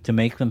 to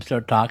make them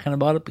start talking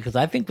about it? Because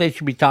I think they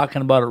should be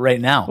talking about it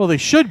right now. Well, they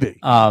should be.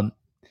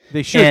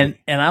 They should.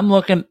 And I'm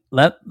looking.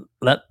 Let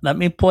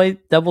me play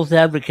devil's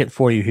advocate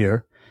for you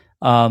here.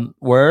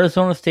 Where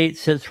Arizona State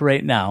sits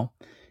right now,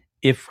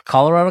 if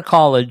Colorado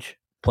College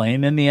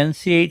playing in the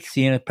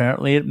NCHC, and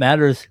apparently it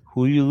matters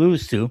who you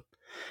lose to,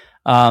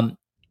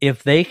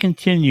 if they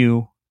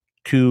continue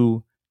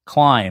to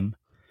climb,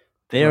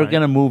 they are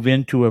going to move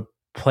into a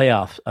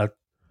playoff, a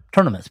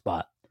tournament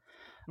spot.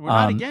 We're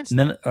not against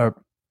it.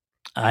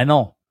 I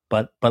know,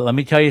 but let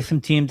me tell you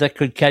some teams that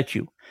could catch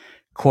you.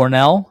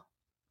 Cornell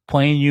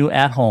playing you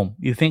at home.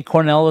 You think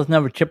Cornell doesn't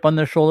have a chip on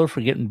their shoulder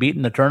for getting beaten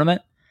in the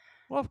tournament?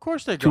 Well, of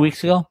course they do. 2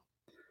 weeks ago.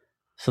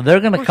 So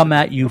they're going to come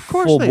at you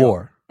full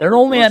bore. They're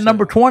only at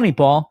number 20,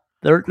 Paul.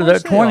 They're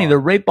 20. They're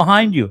right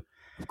behind you.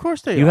 Of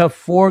course they are. You have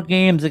 4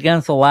 games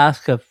against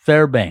Alaska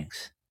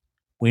Fairbanks.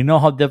 We know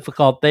how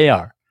difficult they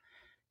are.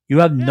 You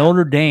have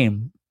Notre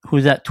Dame,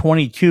 who's at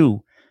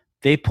 22.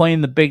 They play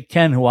in the Big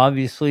Ten, who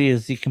obviously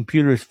is the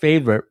computer's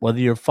favorite. Whether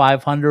you're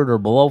 500 or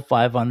below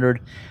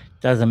 500,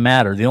 doesn't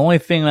matter. The only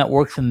thing that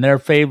works in their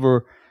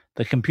favor,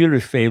 the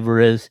computer's favor,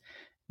 is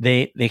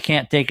they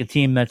can't take a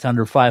team that's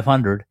under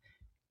 500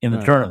 in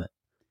the tournament.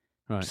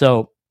 Right.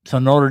 So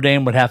Notre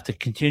Dame would have to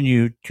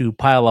continue to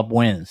pile up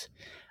wins.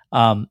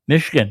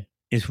 Michigan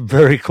is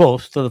very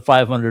close to the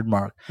 500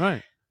 mark.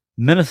 Right.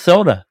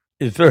 Minnesota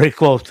is very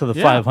close to the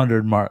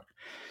 500 mark.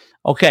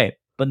 Okay,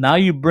 but now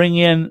you bring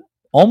in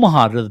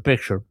Omaha to the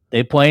picture.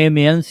 They play in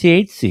the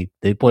NCHC.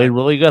 They played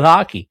really good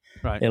hockey.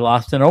 Right. They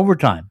lost in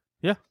overtime.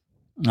 Yeah.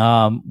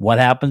 What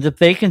happens if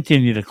they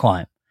continue to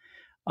climb?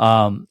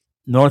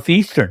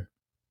 Northeastern.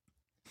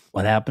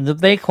 What happens if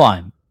they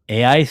climb?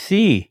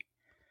 AIC.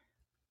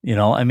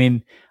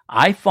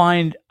 I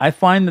find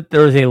that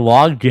there is a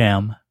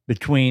logjam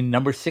between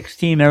number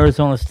 16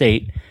 Arizona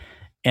State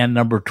and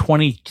number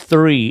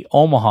 23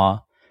 Omaha,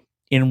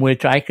 in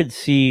which I could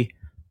see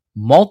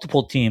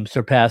multiple teams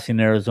surpassing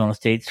Arizona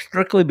State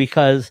strictly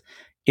because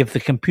if the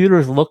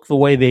computers look the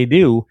way they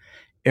do,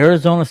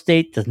 Arizona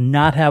State does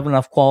not have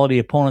enough quality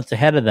opponents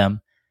ahead of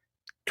them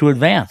to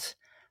advance.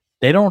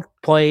 They don't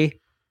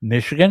play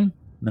Michigan,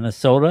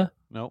 Minnesota,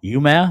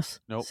 UMass,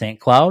 St.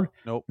 Cloud,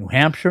 New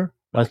Hampshire,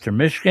 Western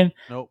Michigan,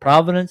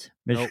 Providence,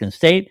 Michigan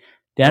State,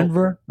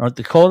 Denver, North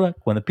Dakota,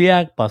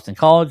 Quinnipiac, Boston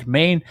College,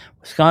 Maine,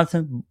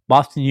 Wisconsin,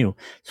 Boston U.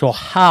 So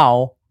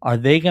how are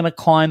they going to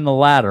climb the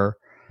ladder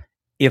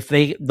if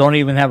they don't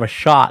even have a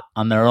shot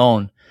on their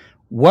own?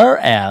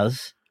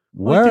 Whereas,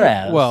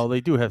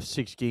 they do have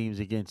 6 games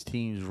against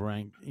teams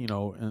ranked,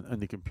 in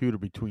the computer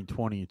between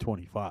 20 and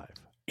 25.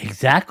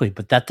 Exactly,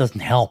 but that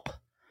doesn't help.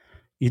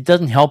 It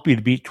doesn't help you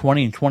to beat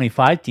 20 and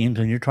 25 teams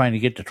when you're trying to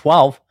get to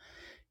 12.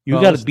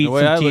 You got to beat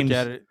some teams.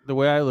 The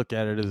way I look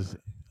at it is,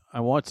 I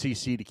want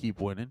CC to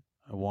keep winning.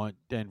 I want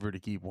Denver to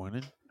keep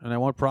winning, and I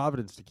want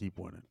Providence to keep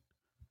winning.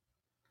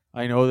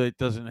 I know that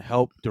doesn't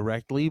help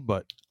directly,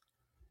 but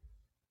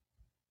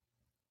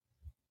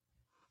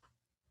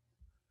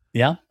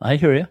yeah, I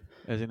hear you.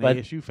 As an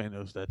ASU fan,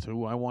 that's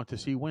who I want to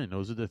see win.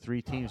 Those are the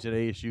 3 teams that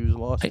ASU's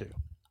lost to.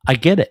 I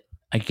get it.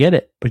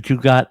 But you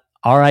got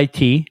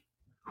RIT,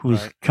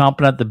 who's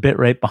chomping at the bit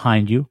right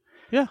behind you.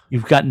 Yeah.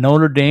 You've got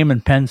Notre Dame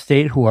and Penn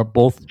State, who are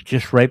both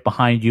just right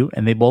behind you,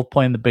 and they both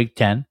play in the Big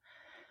Ten.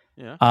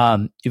 Yeah.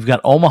 You've got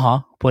Omaha,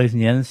 who plays in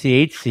the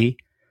NCHC,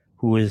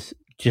 who is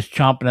just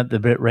chomping at the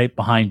bit right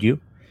behind you.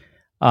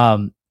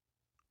 I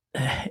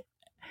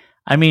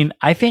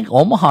think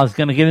Omaha's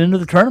going to get into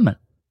the tournament.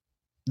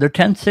 They're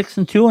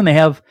 10-6-2, and they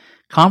have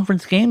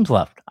conference games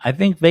left. I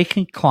think they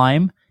can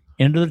climb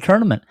into the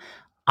tournament.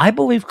 I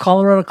believe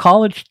Colorado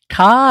College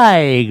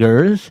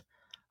Tigers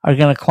are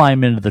going to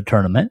climb into the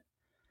tournament.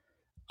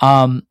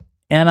 And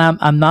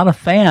I'm not a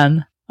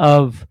fan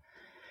of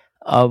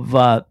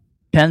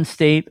Penn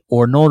State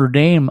or Notre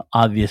Dame,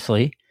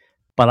 obviously,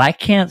 but I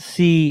can't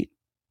see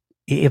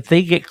if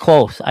they get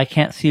close. I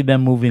can't see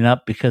them moving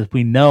up because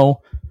we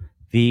know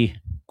the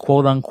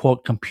quote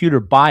unquote computer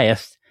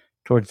bias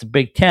towards the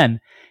Big Ten,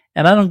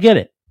 and I don't get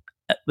it.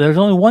 There's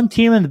only one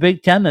team in the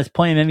Big Ten that's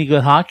playing any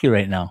good hockey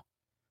right now.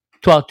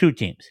 2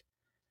 teams,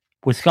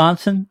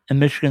 Wisconsin and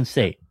Michigan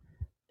State.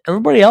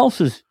 Everybody else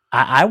is,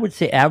 I would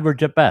say,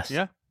 average at best.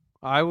 Yeah,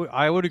 I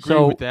would agree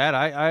with that.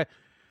 I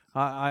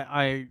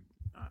don't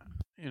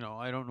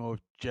know if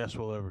Jess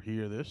will ever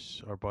hear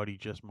this, our buddy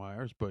Jess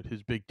Myers, but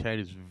his Big Ten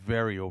is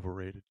very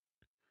overrated.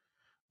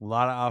 A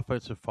lot of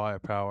offensive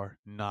firepower,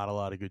 not a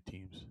lot of good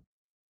teams.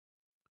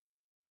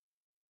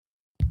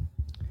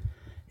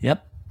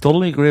 Yep,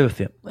 totally agree with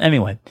you.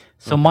 Anyway,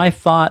 so my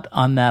thought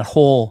on that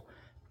whole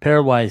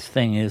pairwise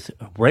thing is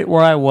right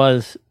where I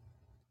was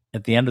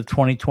at the end of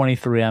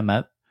 2023, I'm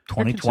at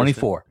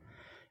 2024.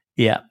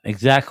 Yeah,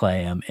 exactly I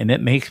am. And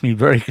it makes me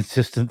very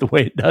consistent the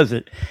way it does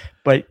it.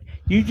 But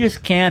you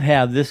just can't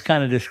have this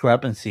kind of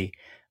discrepancy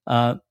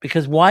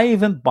because why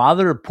even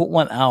bother to put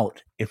one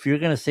out if you're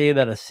going to say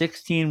that a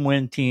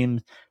 16-win team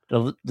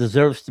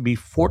deserves to be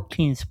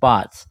 14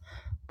 spots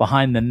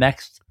behind the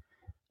next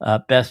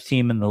best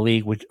team in the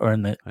league, which are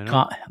in the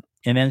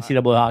in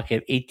NCAA hockey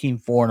at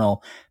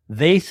 18-4-0.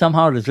 They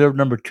somehow deserve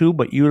number 2,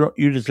 but you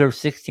deserve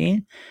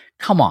 16?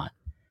 Come on.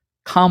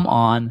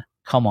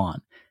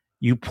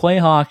 You play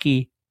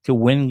hockey to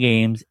win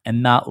games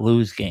and not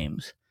lose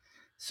games.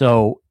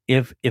 So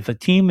if a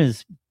team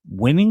is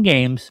winning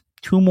games,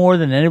 2 more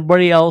than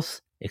anybody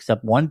else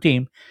except one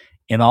team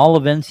in all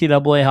of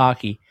NCAA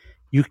hockey,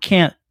 you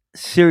can't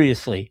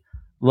seriously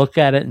look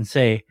at it and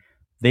say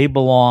they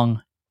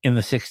belong in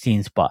the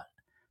 16 spot.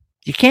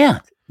 You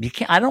can't.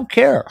 I don't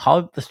care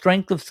how the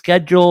strength of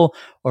schedule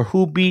or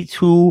who beats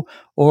who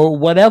or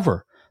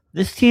whatever.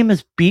 This team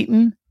has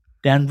beaten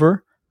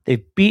Denver.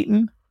 They've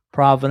beaten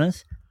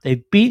Providence.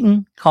 They've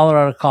beaten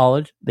Colorado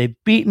College. They've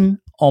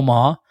beaten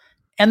Omaha.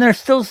 And they're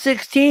still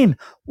 16.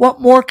 What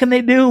more can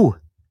they do?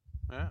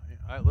 Yeah,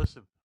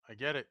 listen, I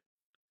get it.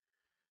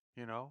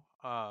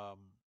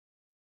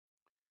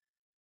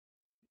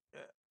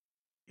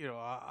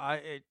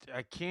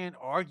 I can't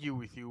argue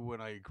with you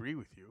when I agree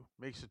with you.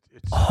 Makes it.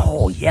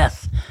 Oh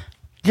yes,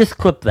 just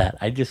clip that.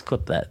 I just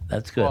clipped that.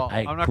 That's good. Well, I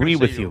I'm not agree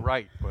gonna say with you're you.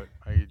 right, but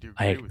I do.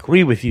 I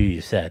agree with you.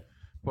 You said.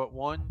 But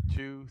 1,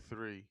 2,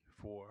 3,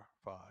 4,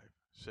 5,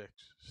 6,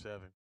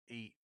 7,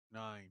 8,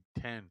 9,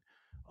 10,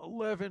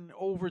 11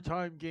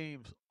 overtime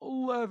games.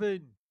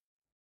 11.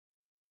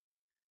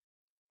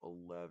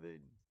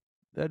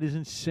 That is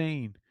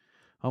insane.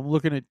 I'm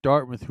looking at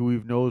Dartmouth, who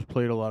we've knows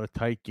played a lot of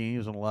tight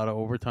games and a lot of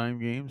overtime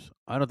games.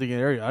 I don't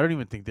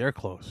even think they're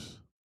close.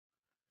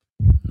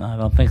 No, I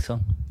don't think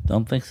so.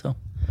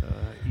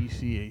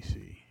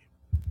 ECAC.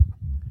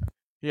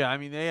 Yeah, I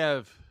mean they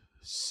have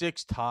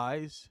 6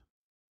 ties.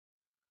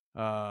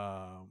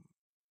 And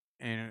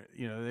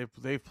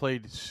they've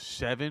played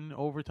 7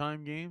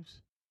 overtime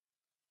games.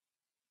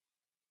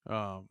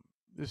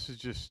 This is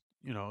just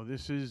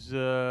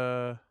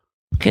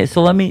okay.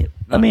 So let me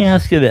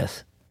ask you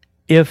this: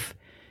 if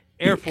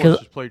Air Force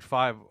has played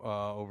 5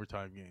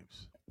 overtime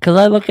games, because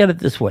I look at it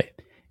this way: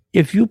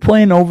 if you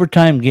play an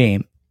overtime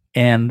game,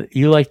 and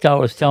you like to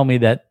always tell me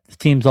that the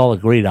teams all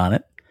agreed on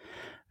it,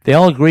 they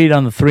all agreed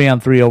on the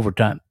 3-on-3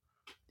 overtime.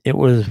 It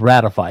was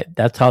ratified.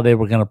 That's how they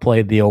were going to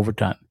play the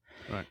overtime.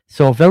 Right.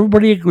 So if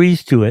everybody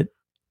agrees to it,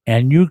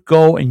 and you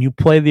go and you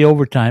play the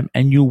overtime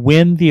and you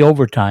win the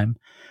overtime,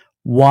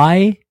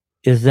 why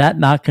is that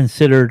not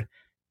considered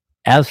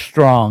as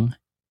strong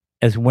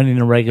as winning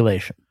a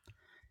regulation?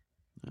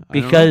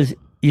 Because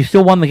you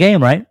still won the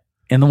game, right?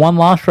 In the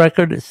one-loss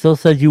record, it still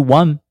says you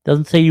won. It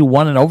doesn't say you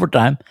won in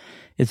overtime.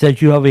 It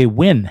says you have a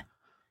win.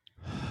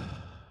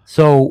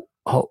 So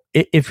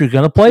if you're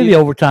going to play the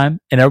overtime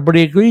and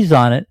everybody agrees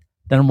on it,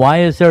 then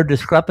why is there a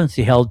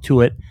discrepancy held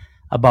to it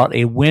about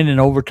a win in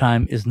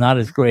overtime is not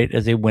as great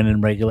as a win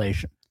in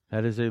regulation?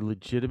 That is a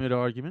legitimate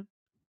argument.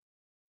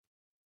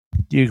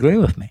 Do you agree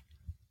with me?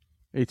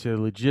 It's a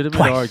legitimate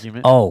Twice.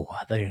 Argument. Oh,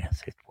 I thought you were going to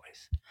say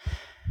twice.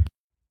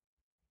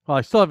 Well,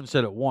 I still haven't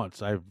said it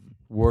once. I've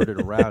worded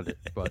around it,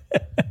 but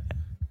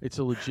it's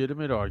a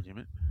legitimate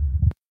argument.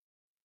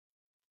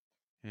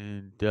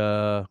 And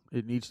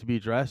it needs to be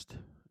addressed.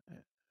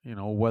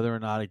 Whether or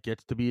not it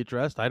gets to be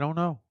addressed, I don't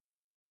know.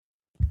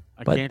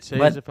 I can't say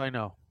as if I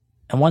know.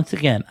 And once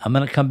again, I'm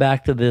going to come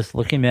back to this,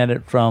 looking at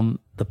it from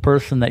the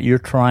person that you're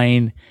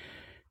trying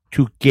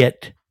to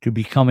get to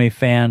become a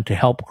fan to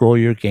help grow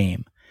your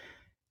game.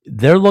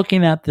 They're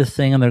looking at this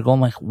thing and they're going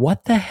like,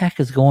 what the heck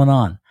is going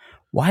on?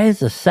 Why is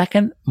the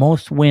second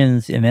most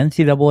wins in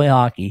NCAA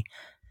hockey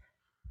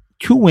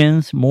 2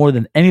 wins more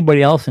than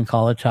anybody else in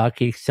college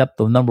hockey except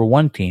the number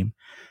 1 team?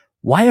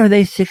 Why are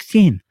they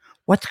 16?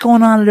 What's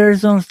going on at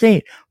Arizona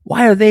State?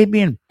 Why are they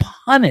being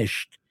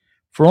punished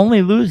for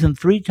only losing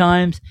 3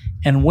 times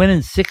and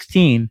winning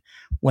 16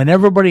 when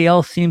everybody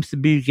else seems to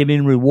be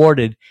getting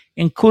rewarded?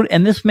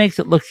 And this makes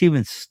it look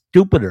even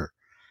stupider,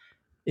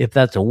 if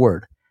that's a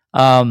word.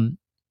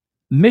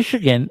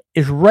 Michigan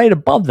is right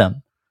above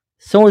them.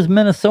 So is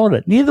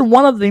Minnesota. Neither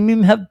one of them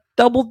even have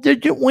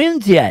double-digit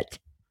wins yet.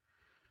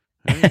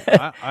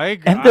 I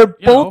agree. And they're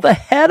both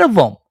ahead of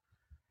them.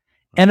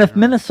 And if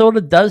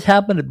Minnesota does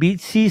happen to beat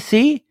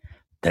CC,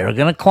 they're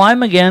going to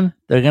climb again.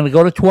 They're going to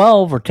go to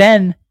 12 or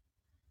 10.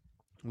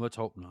 Let's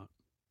hope not.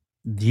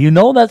 You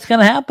know that's going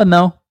to happen,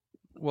 though.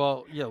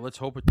 Well, yeah, let's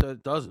hope it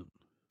doesn't.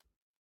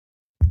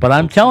 But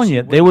I'm telling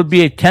you, they would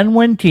be a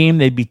 10-win team.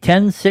 They'd be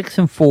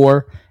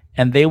 10-6-4,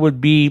 and they would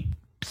be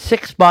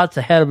 6 spots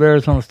ahead of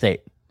Arizona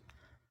State.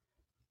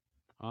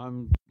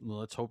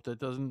 Let's hope that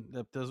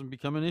doesn't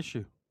become an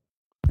issue.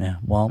 Yeah,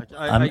 well,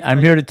 I'm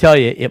here to tell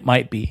you it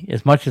might be.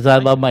 As much as I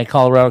love my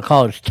Colorado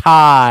College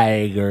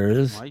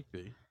Tigers,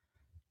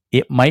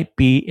 it might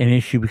be an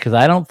issue because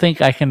I don't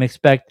think I can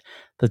expect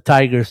the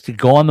Tigers to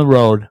go on the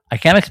road. I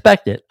can't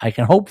expect it. I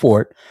can hope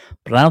for it,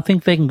 but I don't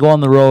think they can go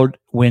on the road,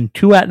 win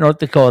 2 at North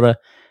Dakota,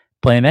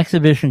 play an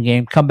exhibition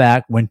game, come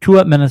back, win 2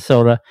 at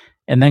Minnesota,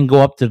 and then go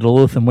up to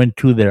Duluth and win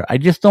 2 there. I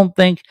just don't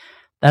think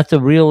that's a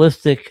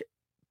realistic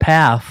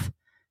path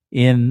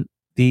in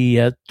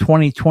the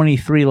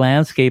 2023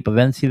 landscape of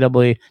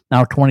NCAA,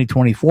 now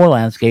 2024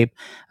 landscape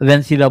of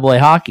NCAA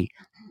hockey.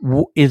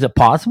 Is it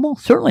possible?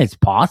 Certainly it's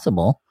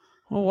possible.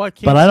 Well, why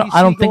can't but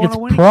I don't think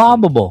it's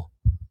probable.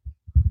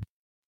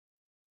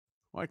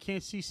 Why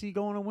can't CC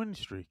go on a winning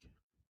streak?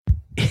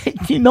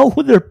 You know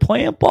who they're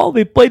playing, Paul?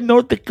 They played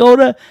North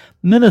Dakota,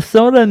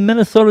 Minnesota, and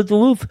Minnesota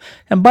Duluth.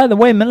 And by the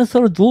way,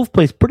 Minnesota Duluth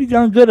plays pretty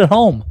darn good at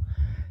home.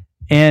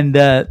 And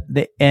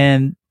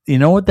you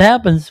know what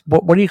happens?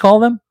 What do you call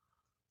them?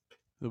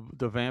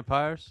 The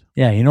Vampires?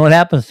 Yeah, you know what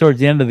happens towards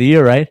the end of the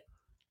year, right?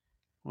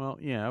 Well,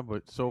 yeah,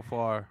 but so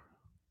far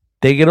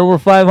they get over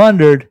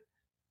 500.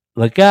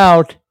 Look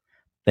out.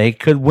 They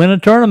could win a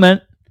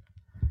tournament.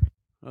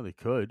 Well, they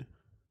could.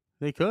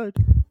 They could.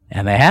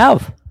 And they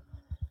have.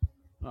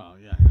 Oh,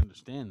 yeah, I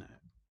understand that.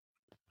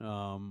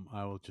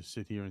 I will just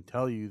sit here and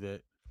tell you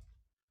that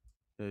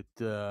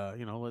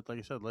like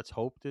I said, let's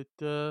hope that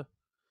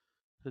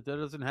that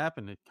doesn't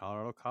happen, that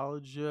Colorado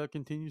College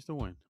continues to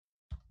win.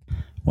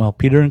 Well,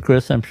 Peter and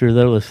Chris, I'm sure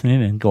they're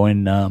listening and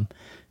going,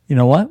 you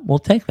know what? We'll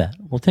take that.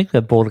 We'll take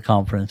that vote of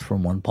confidence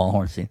from one Paul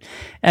Hornstein.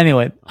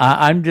 Anyway,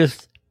 I'm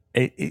just,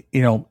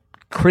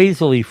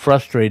 crazily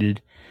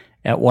frustrated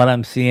at what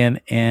I'm seeing.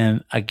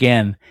 And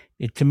again,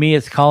 to me,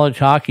 it's college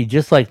hockey,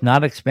 just like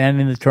not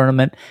expanding the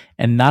tournament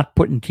and not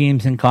putting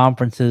teams in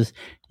conferences.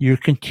 You're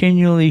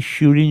continually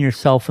shooting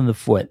yourself in the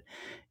foot.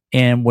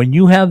 And when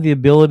you have the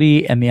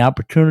ability and the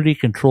opportunity to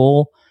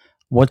control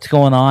what's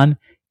going on,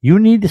 you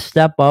need to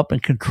step up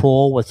and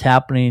control what's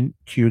happening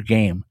to your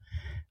game.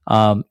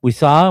 We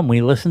saw and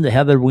we listened to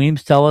Heather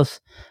Weems tell us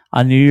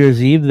on New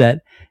Year's Eve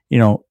that,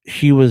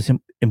 she was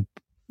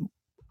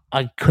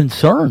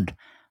concerned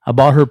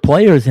about her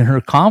players in her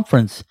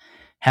conference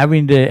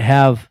having to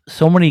have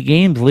so many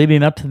games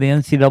leading up to the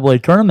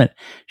NCAA tournament.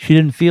 She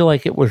didn't feel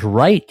like it was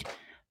right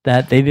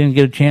that they didn't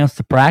get a chance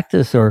to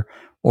practice or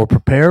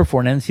prepare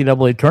for an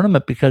NCAA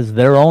tournament because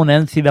their own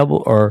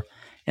NCAA or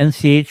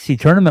NCHC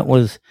tournament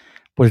was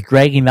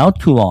dragging out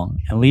too long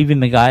and leaving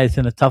the guys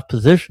in a tough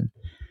position.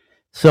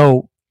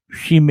 So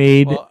she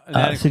made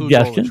a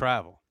suggestion.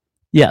 Travel.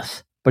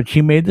 Yes, but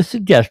she made the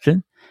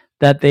suggestion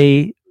that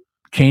they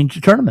change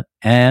the tournament,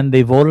 and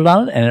they voted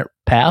on it, and it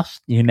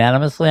passed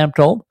unanimously, I'm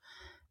told.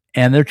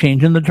 And they're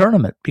changing the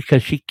tournament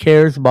because she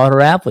cares about her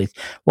athletes.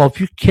 Well,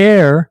 if you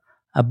care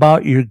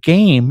about your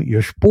game,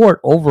 your sport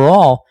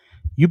overall,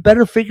 you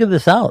better figure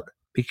this out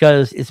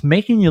because it's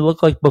making you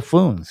look like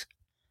buffoons.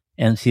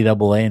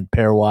 NCAA and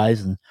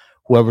pairwise and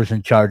whoever's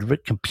in charge of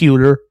it,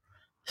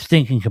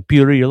 stinking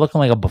computer, you're looking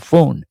like a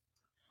buffoon.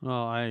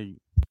 Well,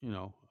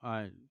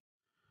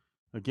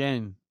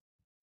 again.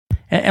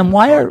 And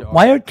why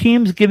are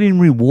teams getting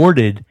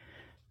rewarded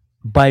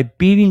by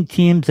beating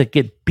teams that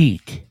get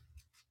beat?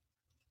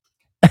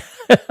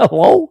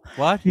 Hello?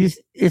 What?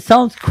 It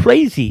sounds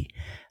crazy.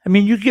 I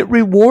mean, you get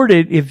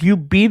rewarded if you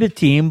beat a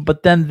team,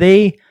 but then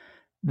they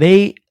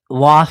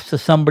lost to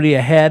somebody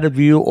ahead of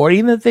you, or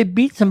even if they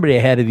beat somebody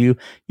ahead of you,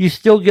 you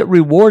still get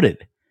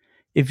rewarded.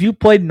 If you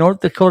played North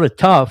Dakota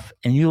tough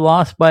and you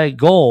lost by a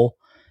goal,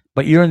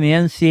 but you're in the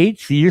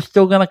NCHC, you're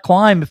still going to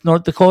climb if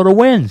North Dakota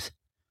wins.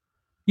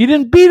 You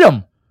didn't beat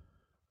them.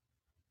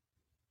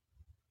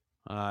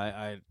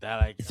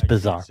 It's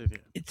bizarre.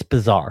 It's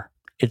bizarre.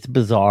 It's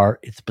bizarre.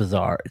 It's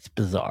bizarre. It's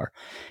bizarre.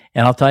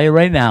 And I'll tell you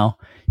right now,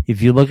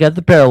 if you look at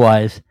the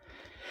pairwise,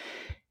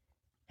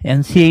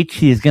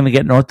 NCHC is going to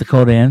get North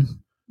Dakota in.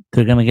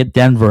 They're going to get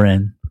Denver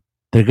in.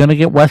 They're going to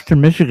get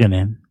Western Michigan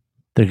in.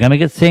 They're going to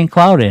get St.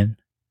 Cloud in.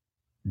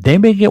 They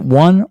may get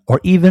one or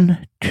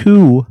even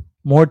two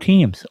more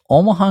teams.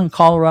 Omaha and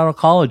Colorado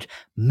College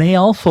may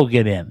also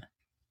get in.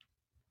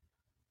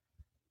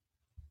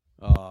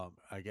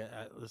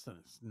 Listen,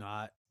 it's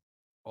not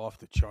off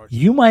the charts.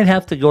 You might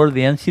have to go to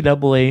the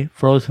NCAA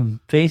Frozen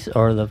Face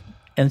or the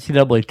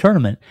NCAA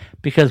tournament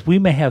because we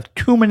may have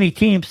too many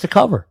teams to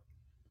cover.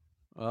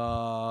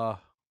 Where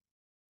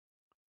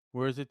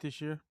is it this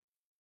year?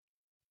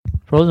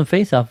 Frozen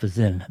Face-Off is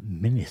in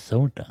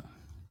Minnesota.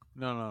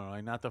 No,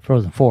 not the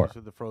Frozen Four.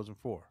 The Frozen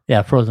Four.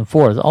 Yeah, Frozen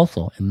Four is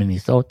also in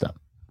Minnesota.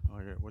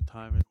 Okay, what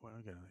time?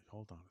 Okay,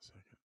 hold on a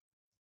second.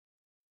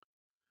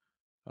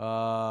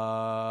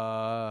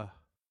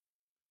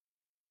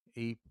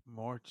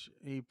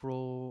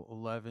 April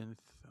 11th.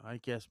 I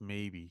guess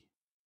maybe.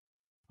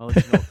 I'll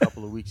let you know a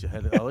couple of weeks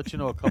ahead. I'll let you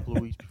know a couple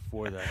of weeks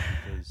before that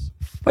because.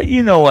 But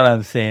you know what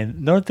I'm saying.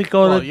 North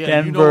Dakota,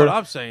 Denver, you know what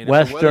I'm saying.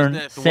 Western,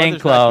 St.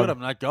 Cloud. Good, I'm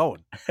not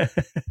going.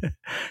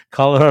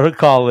 Colorado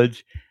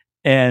College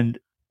and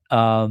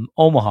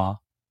Omaha.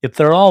 If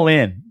they're all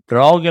in, they're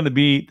all going to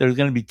be. There's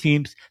going to be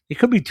teams. There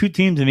could be two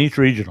teams in each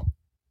regional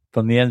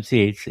from the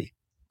NCHC.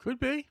 Could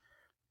be.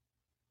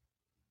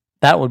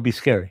 That would be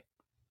scary.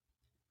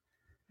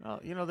 Well,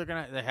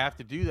 they have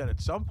to do that at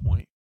some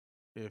point.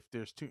 If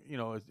there's two,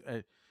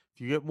 if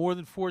you get more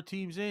than four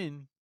teams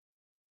in,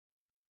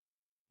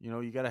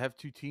 you got to have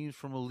two teams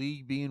from a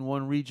league be in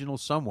one regional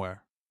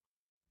somewhere.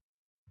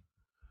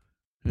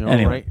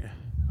 Anyway, right?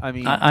 I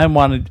mean,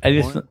 I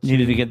just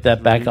needed to get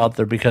that back out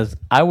there because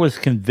I was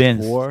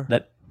convinced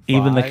that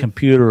even the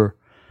computer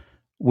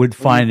would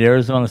find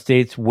Arizona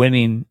State's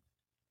winning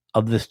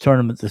of this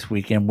tournament this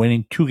weekend,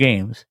 winning 2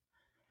 games.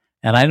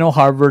 And I know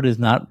Harvard is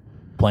not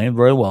playing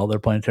very well. They're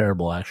playing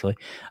terrible, actually.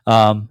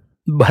 But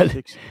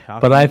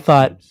I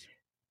thought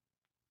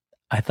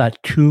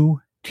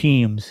 2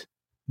 teams,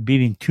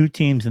 beating 2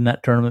 teams in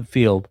that tournament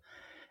field,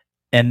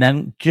 and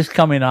then just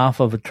coming off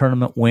of a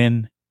tournament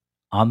win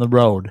on the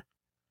road.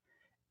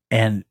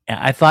 And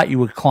I thought you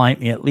would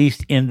climb at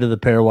least into the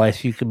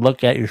pairwise so you could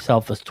look at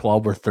yourself as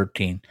 12 or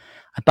 13.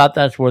 I thought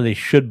that's where they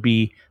should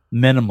be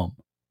minimum.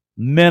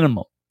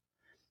 Oh.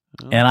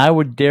 And I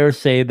would dare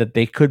say that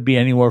they could be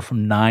anywhere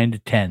from 9 to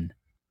 10.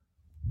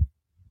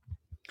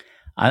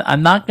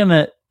 I'm not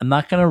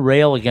gonna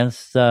rail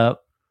against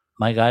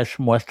my guys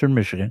from Western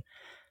Michigan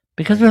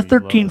because they're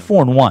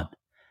 13-4-1.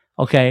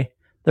 Okay,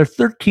 they're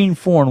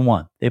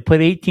 13-4-1. They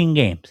played 18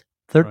 games,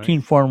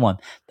 13-4-1.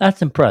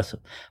 That's impressive.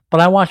 But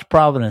I watched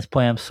Providence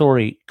play. I'm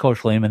sorry,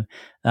 Coach Lehman.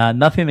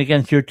 Nothing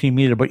against your team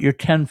either, but you're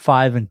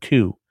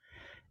 10-5-2,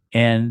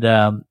 and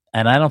I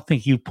don't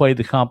think you played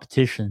the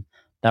competition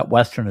that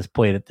Western has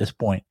played at this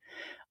point.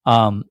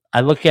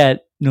 I look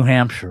at New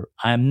Hampshire.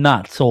 I'm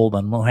not sold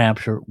on New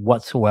Hampshire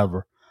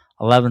whatsoever.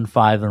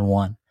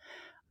 11-5-1.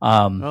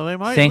 They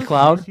might. St.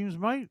 Cloud. Teams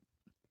might.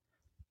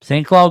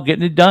 St. Cloud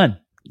getting it done.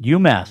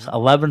 UMass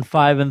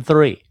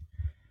 11-5-3.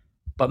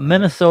 But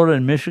Minnesota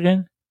and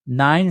Michigan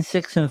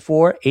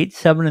 9-6-4,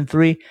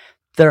 8-7-3.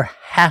 There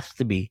has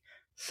to be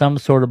some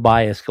sort of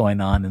bias going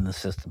on in the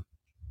system.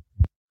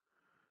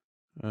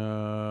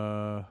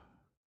 Well,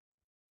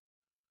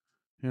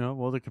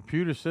 the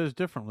computer says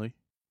differently.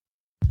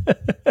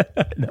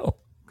 No.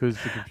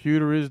 Because the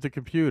computer is the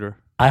computer.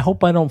 I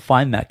hope I don't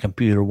find that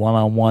computer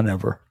one-on-one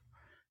ever.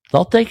 So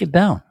I'll take it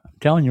down. I'm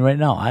telling you right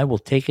now, I will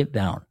take it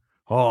down.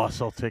 Oh, I'll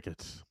sell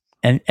tickets.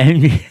 And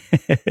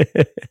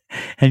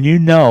you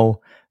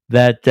know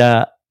that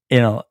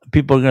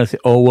people are going to say,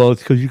 "Oh, well,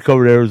 it's because you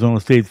covered Arizona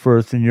State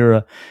first, and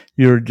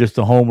you're just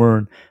a homer."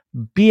 And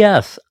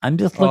BS. I'm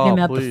just looking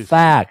at the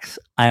facts.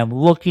 I am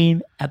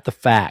looking at the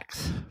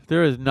facts.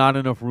 There is not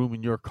enough room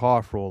in your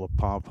car for all the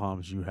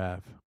pom-poms you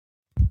have.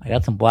 I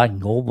got some black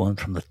and gold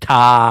ones from the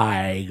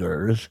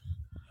Tigers.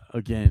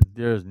 Again,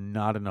 there is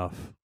not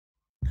enough.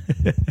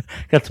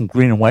 Got some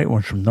green and white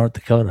ones from North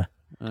Dakota.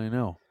 I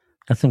know.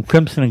 Got some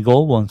crimson and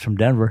gold ones from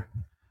Denver.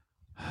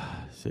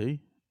 See?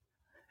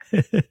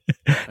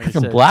 Got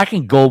some black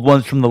and gold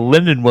ones from the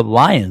Lindenwood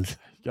Lions.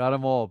 Got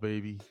them all,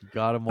 baby.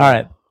 Got them all. All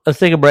right. Let's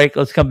take a break.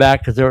 Let's come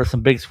back because there are some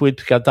big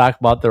sweeps we got to talk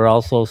about. There are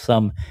also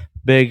some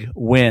big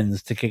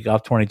wins to kick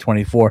off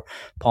 2024.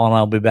 Paul and I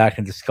will be back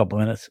in just a couple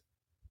minutes.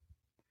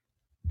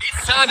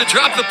 It's time to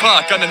drop the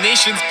puck on the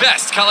nation's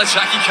best college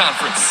hockey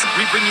conference.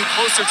 We bring you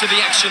closer to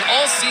the action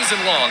all season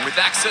long with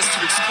access to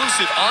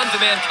exclusive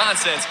on-demand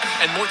content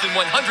and more than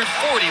 140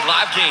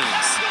 live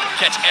games.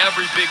 Catch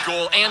every big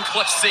goal and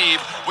clutch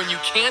save when you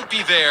can't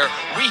be there.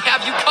 We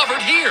have you covered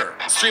here.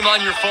 Stream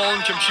on your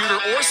phone, computer,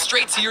 or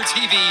straight to your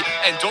TV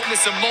and don't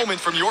miss a moment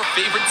from your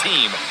favorite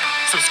team.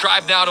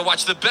 Subscribe now to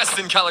watch the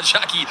best in college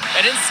hockey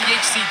at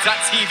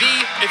nchc.tv.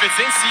 If it's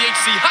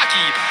NCHC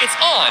hockey, it's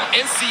on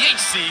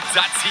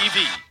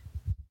nchc.tv.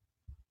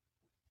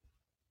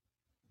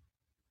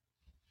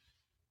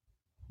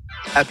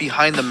 At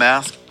Behind the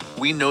Mask,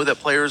 we know that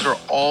players are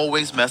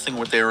always messing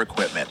with their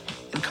equipment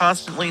and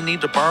constantly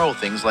need to borrow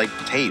things like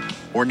tape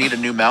or need a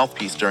new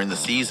mouthpiece during the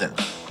season.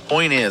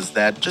 Point is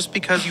that just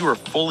because you are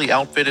fully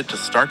outfitted to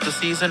start the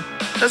season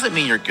doesn't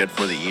mean you're good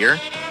for the year.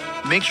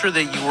 Make sure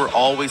that you are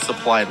always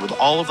supplied with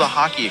all of the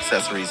hockey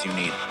accessories you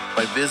need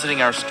by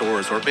visiting our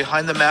stores or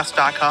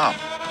behindthemask.com.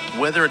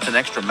 Whether it's an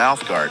extra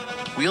mouth guard,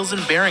 wheels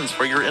and bearings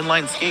for your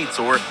inline skates,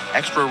 or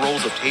extra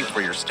rolls of tape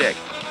for your stick,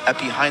 at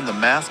Behind the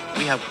Mask,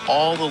 we have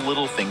all the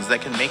little things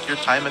that can make your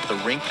time at the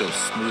rink go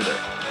smoother.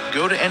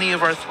 Go to any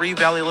of our 3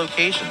 Valley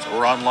locations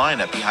or online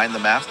at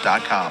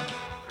behindthemask.com.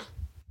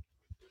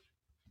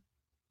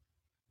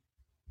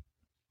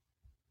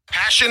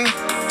 Passion,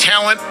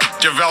 talent,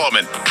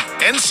 development.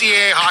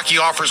 NCAA hockey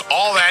offers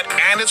all that,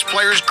 and its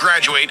players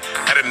graduate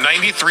at a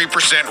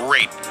 93%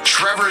 rate.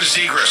 Trevor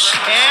Zegras.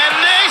 And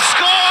they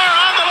score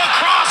on the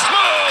lacrosse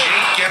move!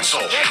 Jake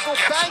Gensel. Gensel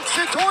banks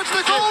it towards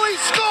the goal, he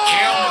scores!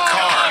 Cale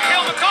Makar.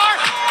 Cale Makar,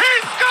 he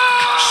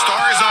scores!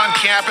 Stars on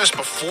campus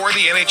before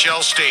the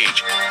NHL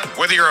stage.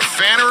 Whether you're a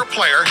fan or a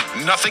player,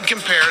 nothing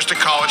compares to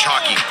college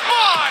hockey.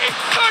 My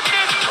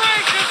goodness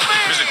gracious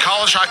me! Visit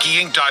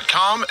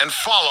collegehockeyinc.com and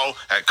follow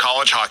at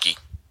College Hockey.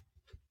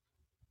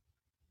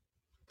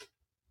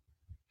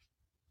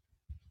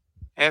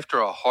 After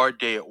a hard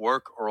day at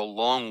work or a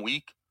long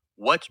week,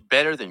 what's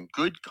better than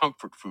good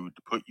comfort food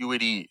to put you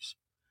at ease?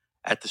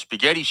 At the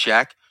Spaghetti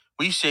Shack,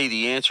 we say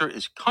the answer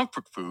is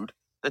comfort food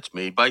that's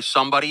made by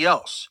somebody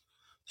else.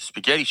 The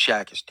Spaghetti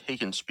Shack has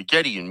taken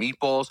spaghetti and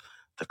meatballs,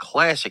 the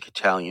classic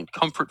Italian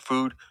comfort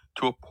food,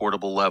 to a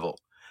portable level.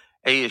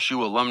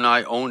 ASU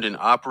alumni owned and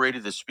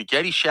operated, the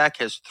Spaghetti Shack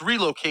has 3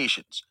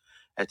 locations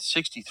at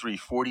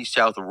 6340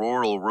 South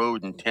Rural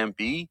Road in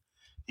Tempe,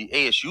 the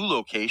ASU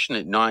location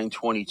at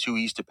 922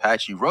 East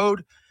Apache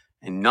Road,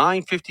 and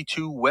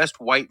 952 West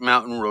White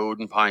Mountain Road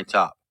in Pine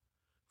Top.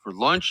 For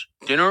lunch,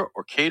 dinner,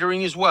 or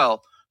catering as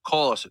well,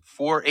 call us at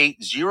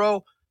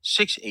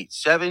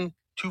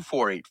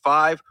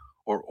 480-687-2485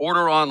 or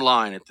order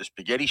online at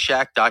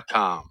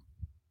thespaghettishack.com.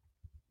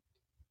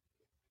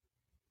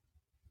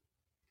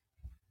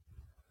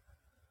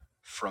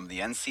 From the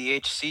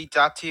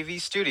NCHC.TV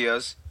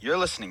studios, you're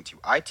listening to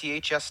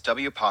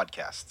ITHSW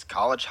Podcasts,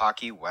 College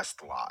Hockey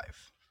West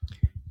Live.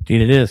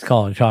 Indeed, it is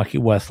College Hockey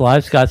West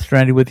Live. Scott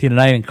Strandy with you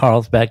tonight in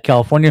Carlsbad,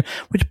 California,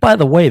 which, by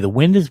the way, the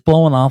wind is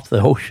blowing off the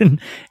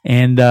ocean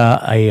and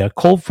a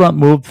cold front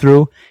moved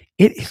through.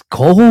 It is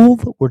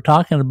cold. We're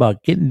talking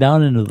about getting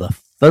down into the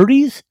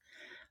 30s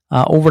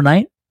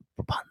overnight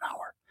for about an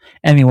hour.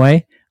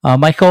 Anyway,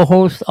 my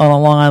co-host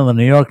on Long Island,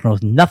 New York,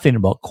 knows nothing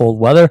about cold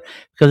weather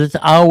because it's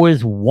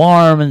always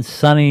warm and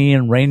sunny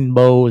and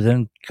rainbows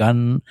and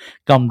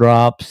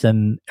gumdrops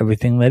and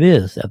everything that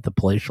is at the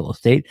palatial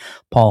estate.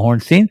 Paul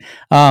Hornstein.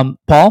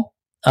 Paul,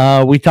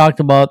 we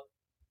talked about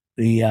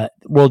the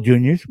World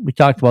Juniors. We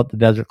talked about the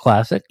Desert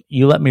Classic.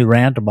 You let me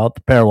rant about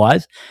the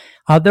pairwise.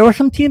 There were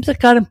some teams that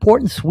got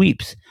important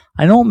sweeps.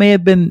 I know it may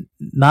have been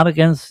not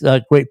against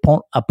great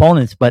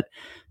opponents, but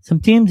some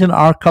teams in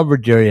our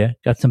coverage area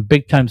got some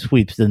big-time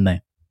sweeps, didn't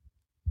they?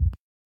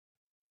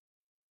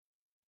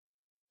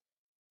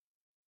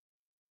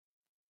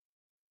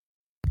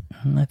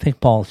 I think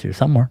Paul's here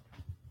somewhere.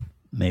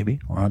 Maybe,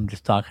 or I'm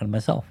just talking to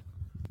myself.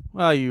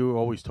 Well, you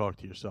always talk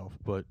to yourself,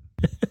 but...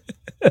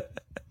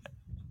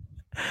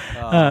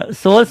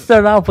 So let's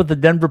start off with the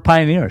Denver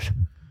Pioneers.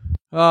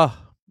 I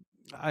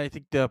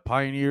think the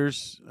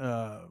Pioneers,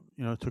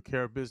 took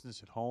care of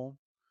business at home.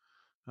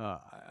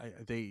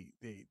 They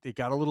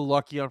got a little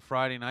lucky on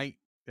Friday night.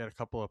 They had a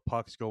couple of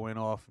pucks go in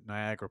off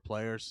Niagara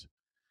players.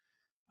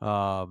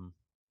 That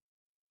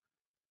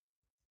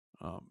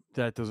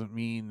doesn't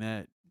mean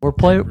that were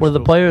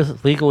the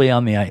players legally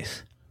on the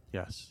ice?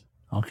 Yes.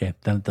 Okay,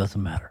 then it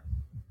doesn't matter.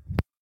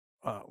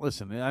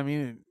 Listen, I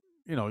mean,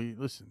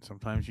 listen.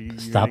 Sometimes you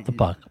stop the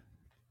puck.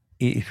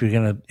 If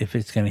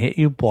it's gonna hit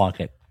you, block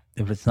it.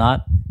 If it's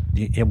not,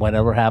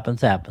 whatever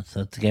happens, happens.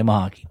 That's a game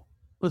of hockey.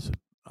 Listen,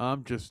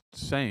 I'm just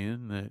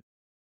saying that,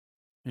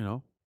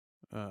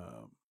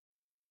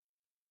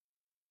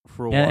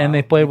 for a while. And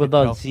they play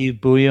without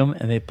Steve Bouillon,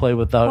 and they play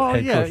without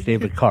head coach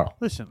David Carl.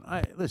 Listen.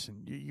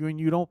 When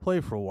you don't play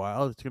for a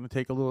while, it's going to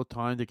take a little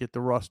time to get the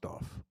rust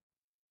off.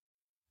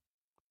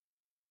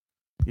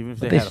 Even if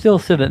they still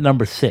sit at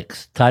number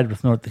 6, tied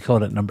with North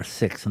Dakota at number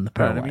 6 in the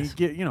pairwise. Right, I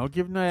mean,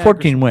 give Niagara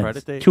 14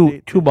 wins,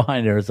 credit. Two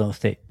behind Arizona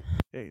State.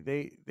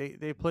 They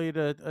played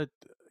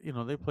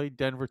they played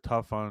Denver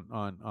tough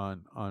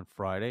on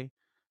Friday.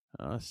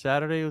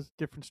 Saturday was a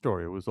different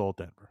story. It was all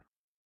Denver.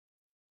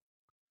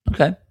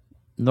 Okay,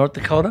 North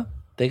Dakota,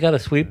 they got a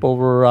sweep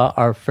over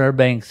our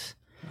Fairbanks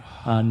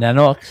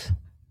Nanooks.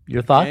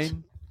 Your thoughts?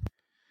 And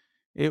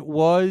it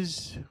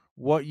was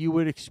what you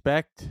would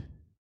expect.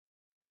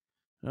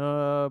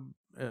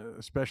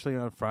 Especially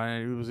on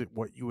Friday, it was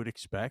what you would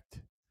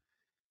expect.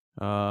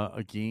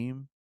 A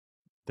game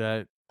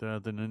that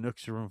the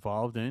Nanooks are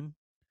involved in.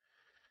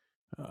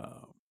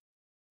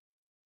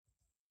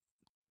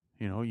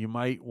 You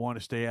might want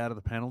to stay out of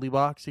the penalty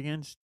box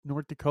against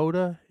North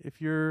Dakota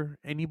if you're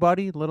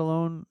anybody, let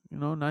alone,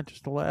 not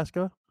just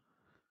Alaska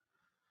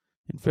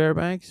and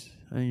Fairbanks.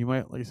 And you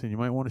might, like I said,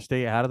 want to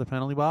stay out of the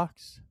penalty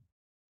box.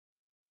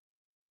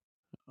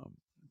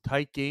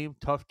 Tight game,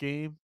 tough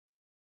game.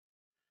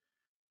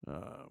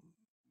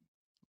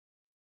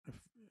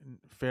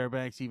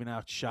 Fairbanks even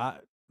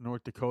outshot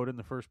North Dakota in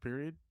the first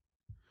period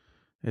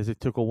as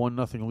it took a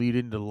 1-0 lead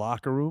into the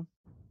locker room.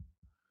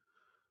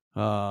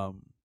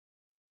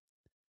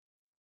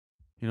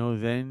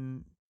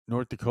 Then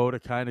North Dakota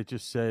kind of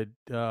just said,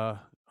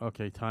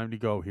 okay, time to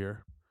go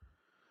here.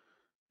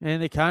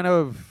 And they kind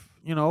of,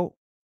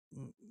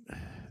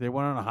 they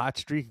went on a hot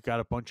streak, got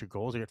a bunch of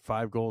goals. They got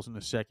 5 goals in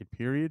the second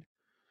period.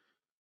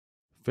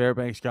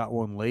 Fairbanks got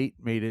one late,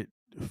 made it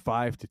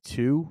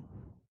 5-2.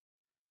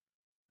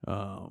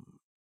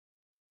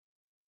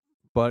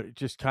 But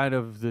just kind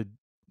of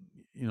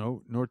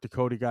North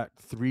Dakota got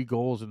 3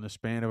 goals in the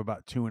span of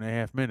about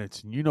 2.5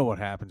 minutes. And you know what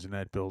happens in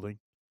that building.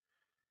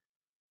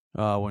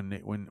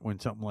 When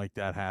something like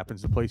that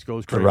happens, the place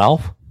goes crazy. The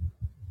Ralph?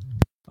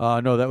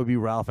 No, that would be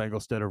Ralph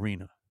Engelstad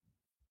Arena.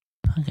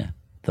 Okay,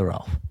 the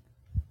Ralph.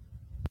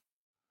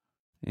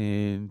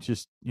 And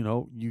just,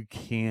 you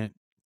can't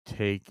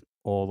take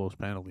all those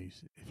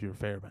penalties if you're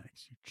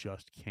Fairbanks. You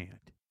just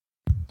can't.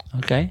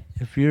 Okay,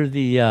 if you're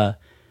the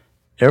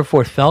Air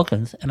Force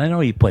Falcons, and I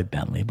know you play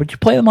Bentley, but you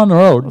play them on the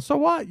road. Well, so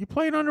what? You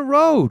played on the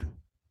road.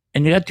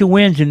 And you got 2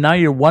 wins, and now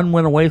you're 1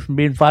 win away from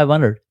being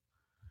 500.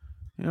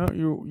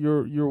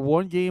 You're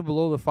 1 game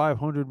below the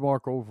 500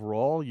 mark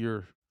overall.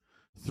 You're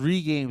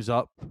 3 games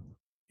up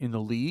in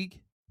the league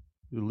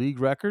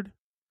record,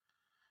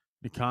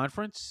 the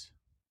conference,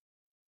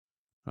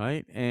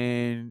 right?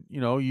 And,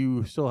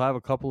 you still have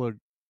a couple of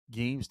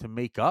games to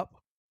make up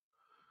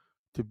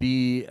to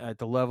be at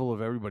the level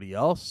of everybody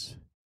else.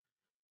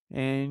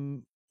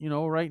 And,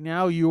 right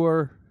now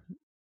you're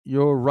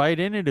right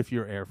in it if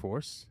you're Air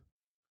Force.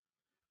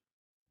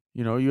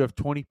 You have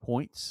 20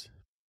 points.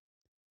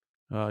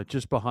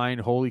 Just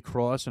behind Holy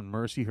Cross and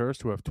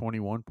Mercyhurst, who have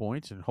 21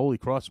 points. And Holy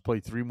Cross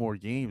played 3 more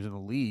games in the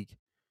league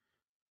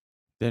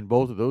than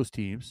both of those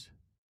teams.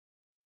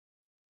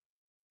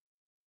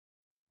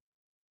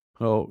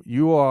 So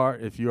you are,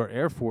 if you're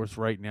Air Force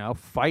right now,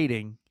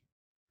 fighting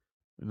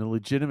in a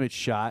legitimate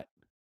shot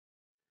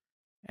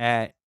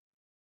at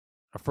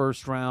a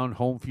first round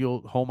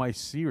home ice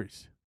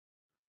series.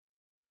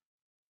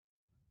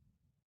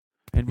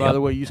 And by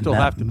the way, you still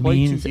have to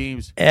play 2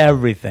 games.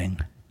 Everything.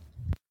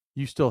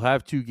 You still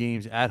have 2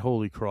 games at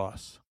Holy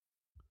Cross,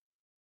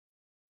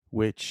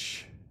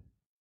 which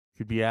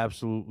could be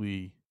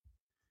absolutely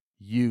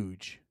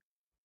huge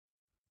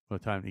by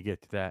the time you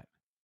get to that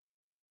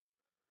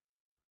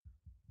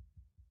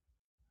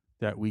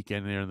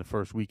weekend there in the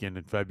first weekend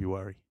in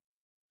February.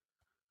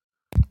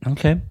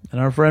 Okay. And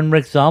our friend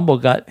Rick Zombo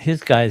got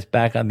his guys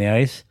back on the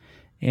ice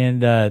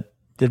and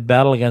did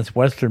battle against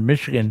Western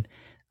Michigan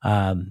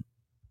in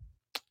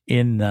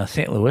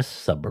St. Louis,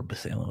 suburb of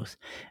St. Louis.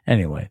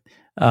 Anyway,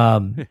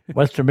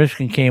 Western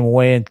Michigan came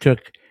away and took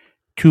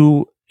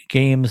 2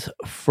 games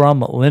from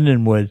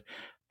Lindenwood.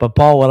 But,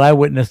 Paul, what I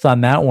witnessed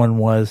on that one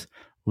was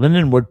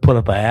Lindenwood put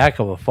up a heck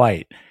of a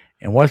fight,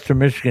 and Western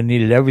Michigan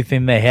needed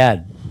everything they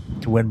had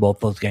to win both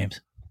those games.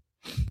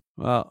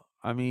 Well,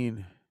 I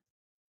mean,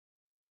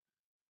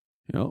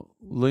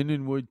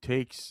 Lindenwood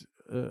takes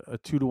a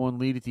 2-1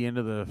 lead at the end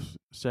of the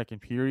second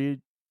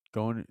period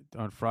going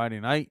on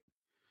Friday night.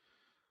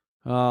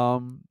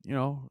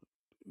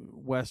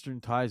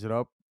 Western ties it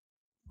up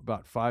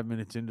about 5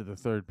 minutes into the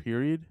third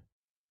period.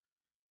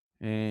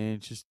 And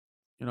just,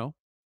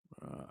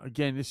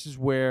 again, this is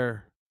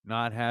where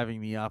not having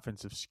the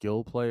offensive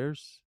skill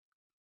players,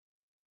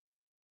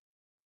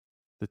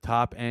 the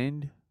top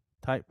end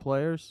type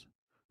players,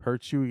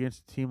 hurts you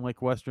against a team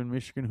like Western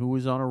Michigan, who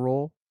is on a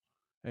roll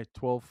at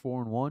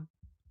 12-4-1.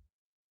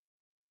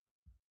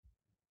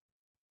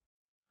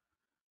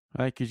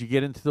 Right, because you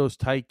get into those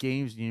tight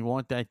games and you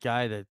want that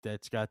guy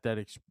that's got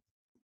that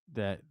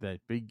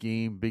big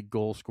game, big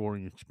goal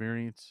scoring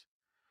experience,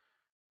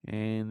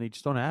 and they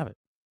just don't have it.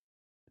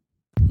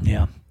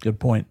 Yeah, good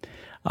point.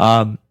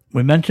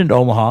 We mentioned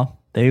Omaha.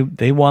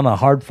 They won a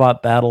hard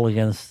fought battle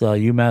against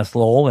UMass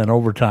Lowell in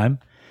overtime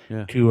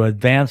to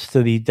advance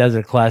to the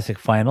Desert Classic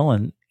final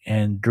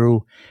and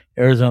drew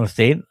Arizona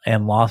State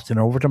and lost in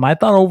overtime. I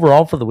thought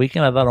overall for the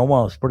weekend, I thought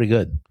Omaha was pretty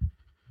good.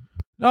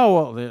 No,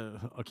 well,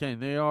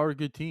 they are a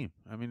good team.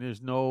 I mean,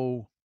 there's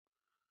no,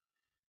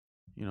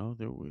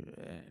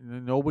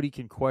 nobody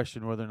can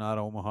question whether or not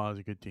Omaha is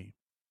a good team.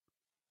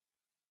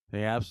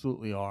 They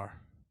absolutely are.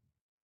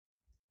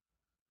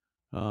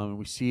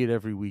 We see it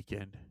every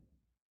weekend.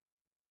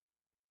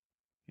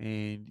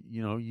 And,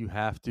 you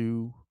have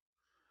to,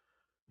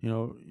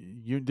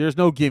 there's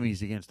no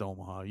gimmies against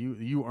Omaha.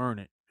 You earn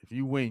it. If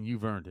you win,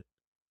 you've earned it.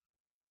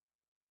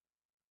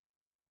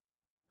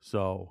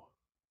 So,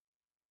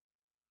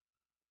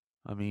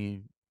 I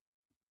mean,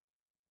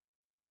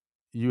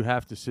 you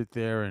have to sit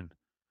there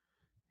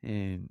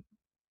and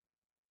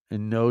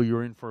know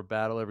you're in for a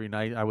battle every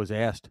night. I was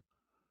asked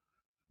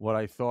what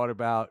I thought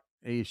about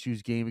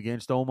ASU's game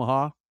against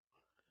Omaha. I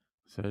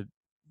said,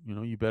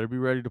 you better be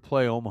ready to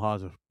play.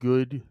 Omaha's a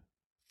good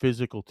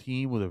physical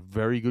team with a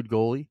very good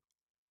goalie.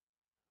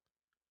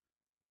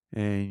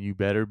 And you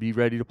better be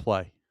ready to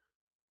play.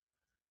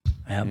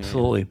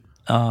 Absolutely.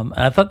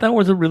 I thought that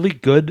was a really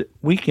good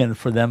weekend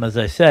for them, as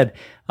I said.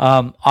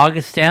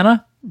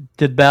 Augustana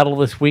did battle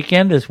this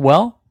weekend as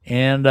well,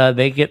 and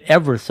they get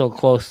ever so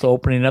close to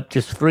opening up,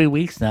 just 3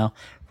 weeks now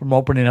from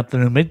opening up the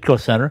new Midco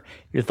Center.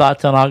 Your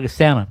thoughts on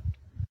Augustana?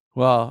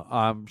 Well,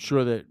 I'm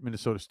sure that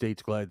Minnesota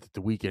State's glad that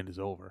the weekend is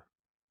over.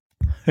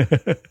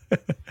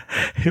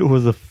 It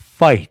was a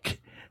fight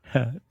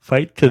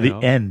to the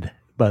end,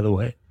 by the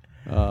way.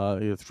 A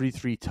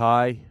 3-3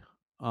 tie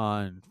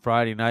on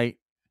Friday night.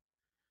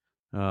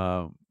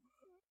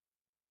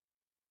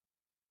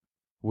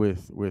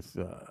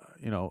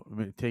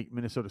 Take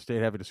Minnesota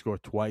State having to score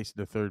twice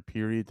in the third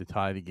period to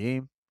tie the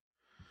game.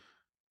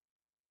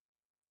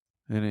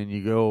 And then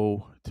you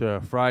go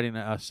to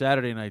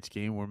Saturday night's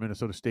game where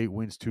Minnesota State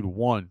wins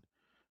 2-1.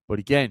 But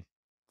again,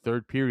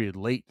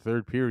 late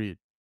third period,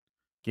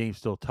 game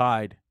still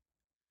tied.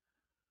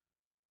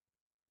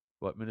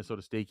 But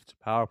Minnesota State gets a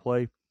power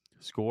play,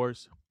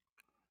 scores,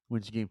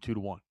 wins the game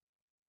 2-1.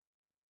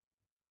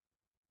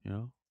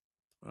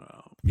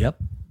 Yep.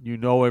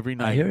 Every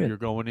night you're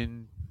going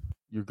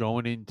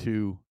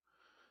into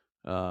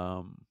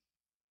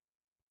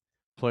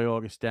play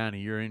Augustana,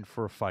 you're in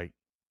for a fight.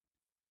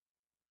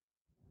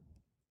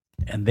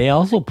 And they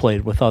also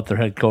played without their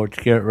head coach,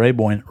 Garrett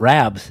Raboyne.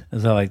 Rabs,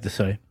 as I like to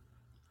say.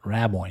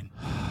 Raboyne.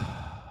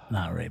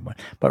 Not Raboyne,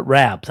 but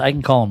Rabs. I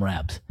can call him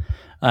Rabs.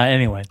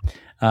 Anyway,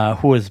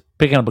 who was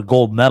picking up a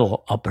gold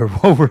medal up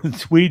over in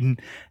Sweden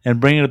and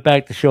bringing it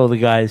back to show the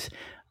guys.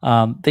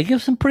 They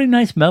give some pretty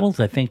nice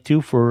medals, I think,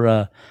 too,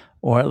 for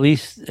or at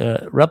least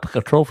replica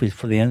trophies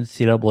for the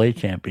NCAA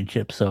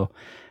championship. So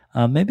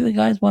maybe the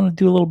guys want to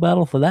do a little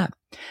battle for that.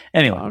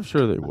 Anyway, I'm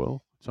sure they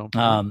will.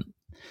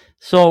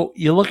 So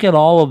you look at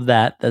all of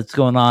that's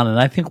going on, and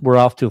I think we're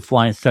off to a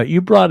flying start.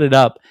 You brought it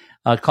up.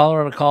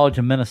 Colorado College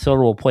and Minnesota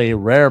will play a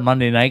rare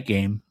Monday night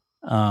game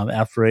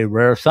after a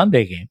rare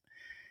Sunday game.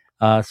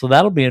 So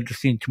that'll be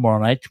interesting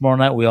tomorrow night. Tomorrow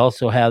night, we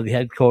also have the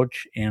head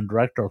coach and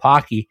director of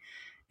hockey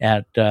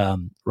at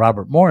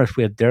Robert Morris.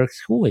 We have Derek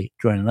Schooley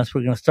joining us.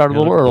 We're going to start a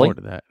little early.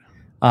 Looking forward to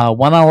that.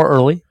 1 hour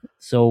early.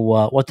 So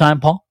what time,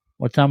 Paul?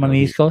 What time on the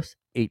East Coast?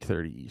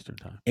 8:30 Eastern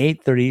time.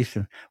 8:30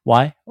 Eastern.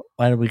 Why?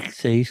 Why did we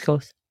say East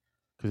Coast?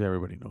 Because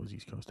everybody knows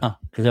East Coast. Oh,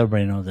 because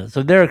everybody knows that.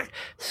 So Derek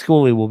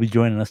Schooley will be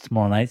joining us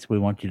tomorrow night. So we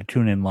want you to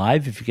tune in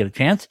live if you get a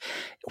chance.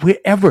 We're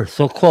ever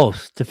so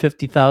close to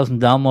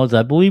 50,000 downloads.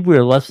 I believe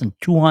we're less than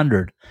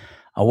 200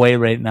 away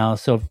right now.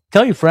 So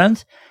tell your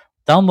friends,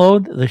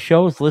 download the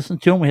shows, listen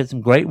to them. We had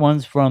some great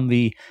ones from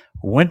the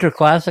Winter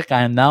Classic.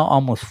 I am now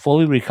almost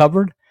fully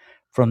recovered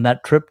from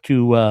that trip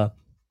to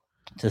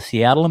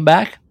Seattle and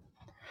back.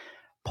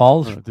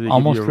 Paul's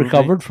almost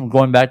recovered from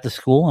going back to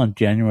school on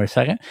January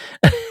 2nd.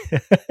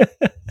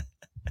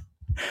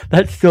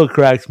 That still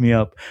cracks me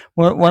up.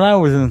 When I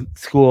was in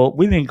school,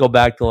 we didn't go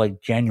back to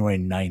like January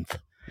 9th.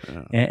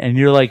 Yeah. And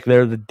you're like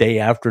there the day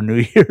after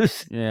New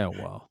Year's. Yeah,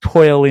 well.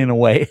 Toiling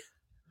away.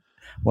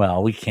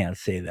 Well, we can't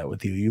say that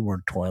with you. You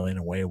weren't toiling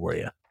away, were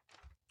you?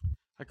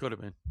 I could have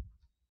been.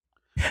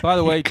 By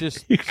the way,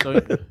 just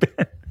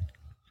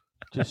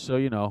so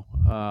you know,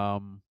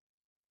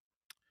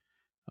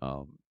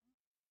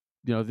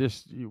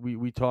 this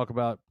we talk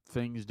about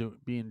things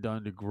being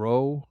done to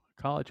grow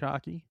college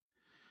hockey.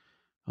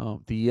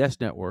 The Yes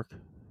Network,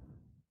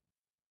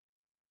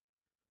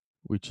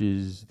 which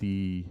is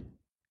the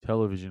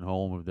television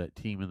home of that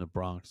team in the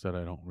Bronx that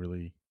I don't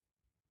really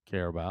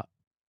care about,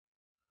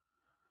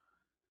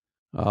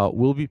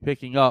 will be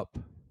picking up,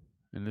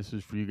 and this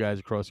is for you guys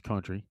across the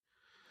country,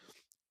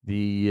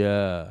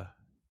 the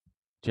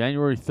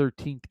January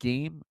 13th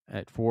game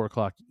at 4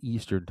 o'clock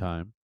Eastern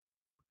time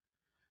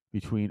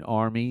between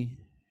Army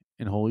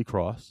and Holy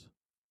Cross.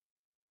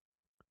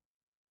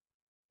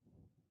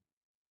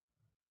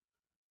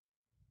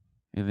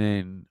 And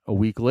then a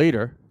week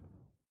later,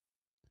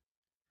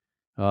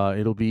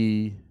 it'll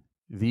be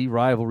the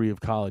rivalry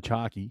of college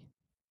hockey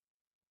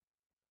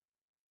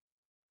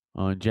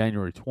on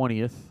January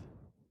 20th,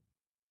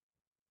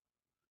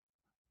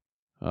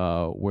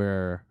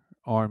 where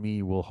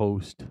Army will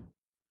host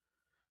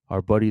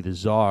our buddy the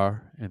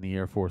Czar and the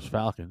Air Force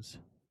Falcons.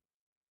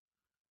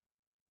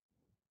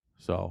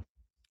 So,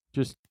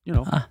 just,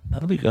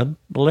 that'll be good.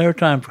 Blair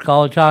time for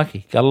college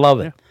hockey. Gotta love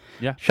it.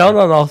 Yeah. Shout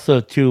out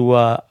also to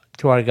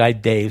our guy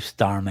Dave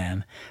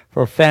Starman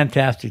for a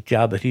fantastic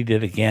job that he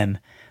did again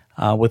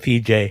with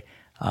EJ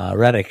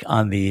Reddick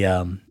on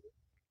the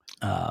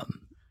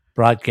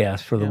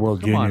broadcast for the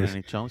World Juniors.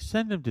 On, NHL.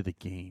 Send them to the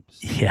games.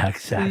 Yeah,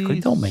 exactly.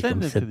 Please don't make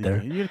them sit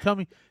there. You're going to tell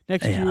me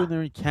next year when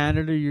they're in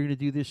Canada, you're going to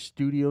do this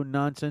studio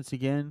nonsense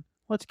again?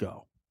 Let's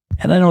go.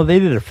 And I know they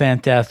did a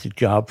fantastic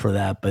job for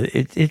that, but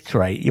it's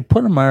right. You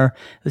put them there.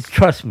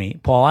 Trust me,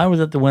 Paul, I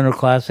was at the Winter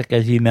Classic,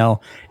 as you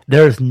know.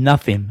 There's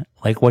nothing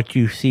like what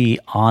you see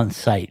on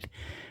site.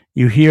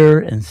 You hear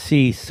and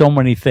see so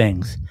many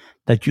things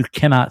that you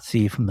cannot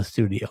see from the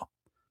studio.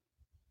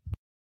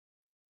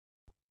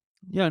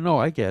 Yeah, no,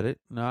 I get it.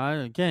 No,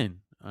 I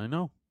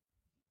know.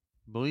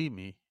 Believe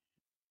me,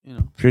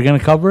 If you're going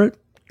to cover it,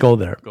 go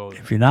there.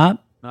 If you're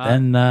not,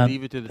 then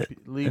leave it to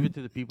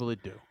the people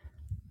that do.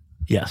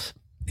 Yes.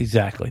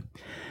 Exactly.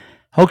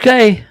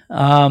 Okay.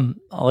 I'll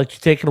let you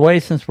take it away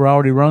since we're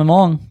already running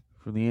long.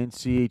 From the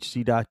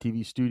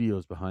NCHC.TV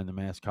studios behind the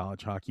Mass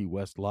College Hockey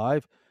West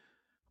Live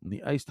on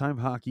the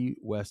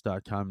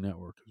IcetimeHockeyWest.com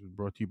network. It's been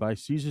brought to you by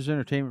Caesars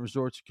Entertainment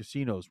Resorts and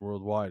Casinos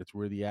worldwide. It's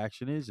where the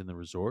action is in the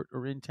resort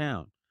or in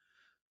town.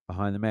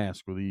 Behind the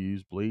Mask, whether you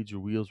use blades or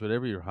wheels,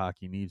 whatever your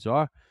hockey needs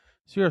are.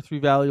 See our Three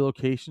Valley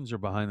locations or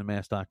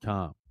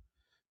BehindTheMask.com.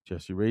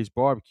 Jesse Ray's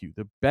Barbecue,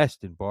 the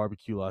best in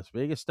barbecue Las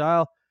Vegas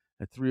style,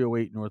 at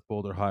 308 North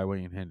Boulder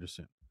Highway in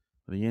Henderson.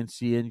 For the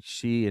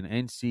NCHC and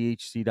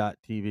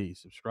NCHC.TV.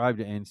 Subscribe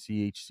to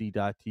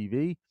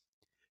NCHC.TV.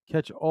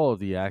 Catch all of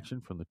the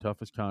action from the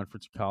toughest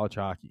conference in college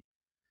hockey.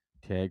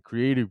 Tag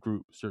Creative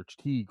Group. Search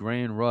T.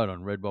 Grand Rudd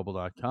on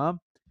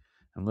Redbubble.com.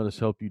 And let us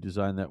help you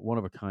design that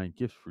one-of-a-kind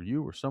gift for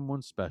you or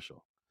someone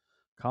special.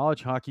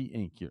 College Hockey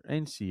Inc., your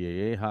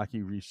NCAA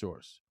hockey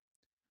resource.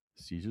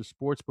 Caesars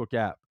Sportsbook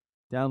app.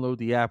 Download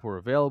the app where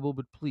available,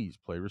 but please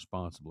play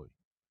responsibly.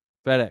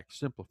 FedEx.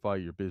 Simplify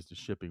your business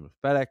shipping with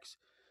FedEx,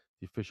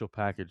 the official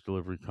package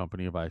delivery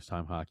company of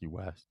Icetime Hockey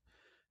West.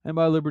 And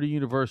by Liberty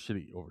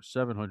University. Over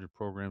 700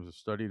 programs of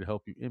study to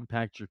help you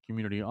impact your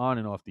community on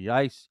and off the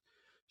ice.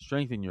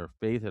 Strengthen your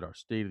faith at our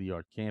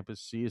state-of-the-art campus.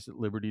 See us at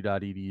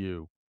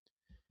liberty.edu.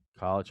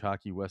 College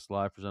Hockey West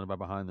Live, presented by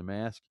Behind the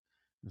Mask,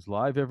 is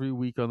live every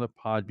week on the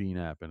Podbean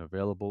app and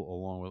available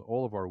along with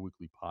all of our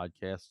weekly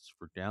podcasts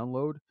for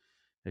download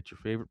at your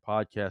favorite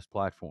podcast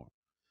platform.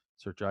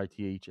 Search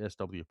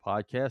ITHSW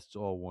Podcasts,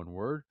 all one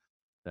word.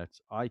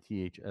 That's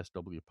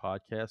ITHSW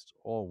Podcasts,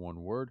 all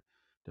one word.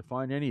 To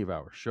find any of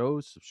our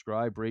shows,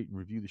 subscribe, rate, and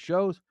review the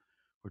shows,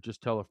 or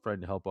just tell a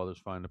friend to help others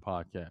find the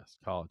podcast.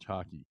 College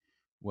Hockey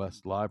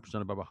West Live,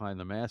 presented by Behind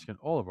the Mask, and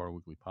all of our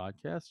weekly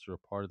podcasts are a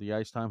part of the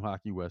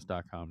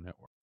IcetimeHockeyWest.com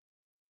network.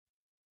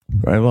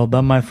 Very well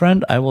done, my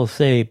friend. I will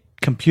say,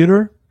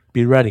 computer,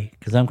 be ready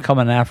because I'm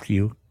coming after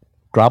you.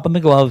 Dropping the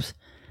gloves,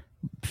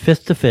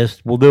 fist to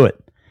fist. We'll do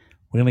it.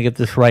 We're going to get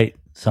this right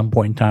some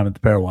point in time at the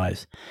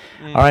Pairwise.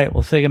 All right,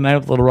 we'll say goodnight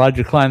with little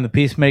Roger Klein, the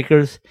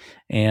Peacemakers,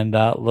 and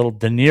little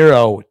De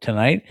Niro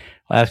tonight.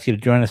 I'll ask you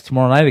to join us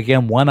tomorrow night.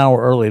 Again, 1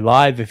 hour early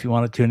live if you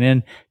want to tune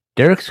in.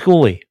 Derek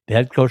Schooley, the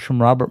head coach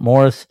from Robert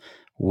Morris,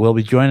 will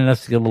be joining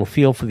us to get a little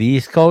feel for the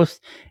East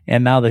Coast.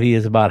 And now that he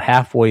is about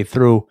halfway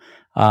through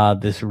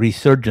this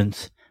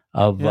resurgence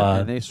of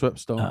and they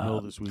swept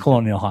Stonehill this week.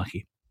 Colonial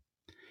hockey.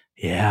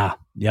 Yeah,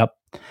 yep.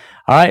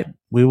 All right,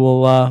 we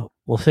will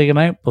we'll say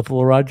goodnight with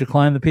little Roger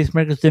Klein, the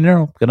Peacemakers, De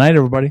Niro. Good night,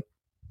 everybody.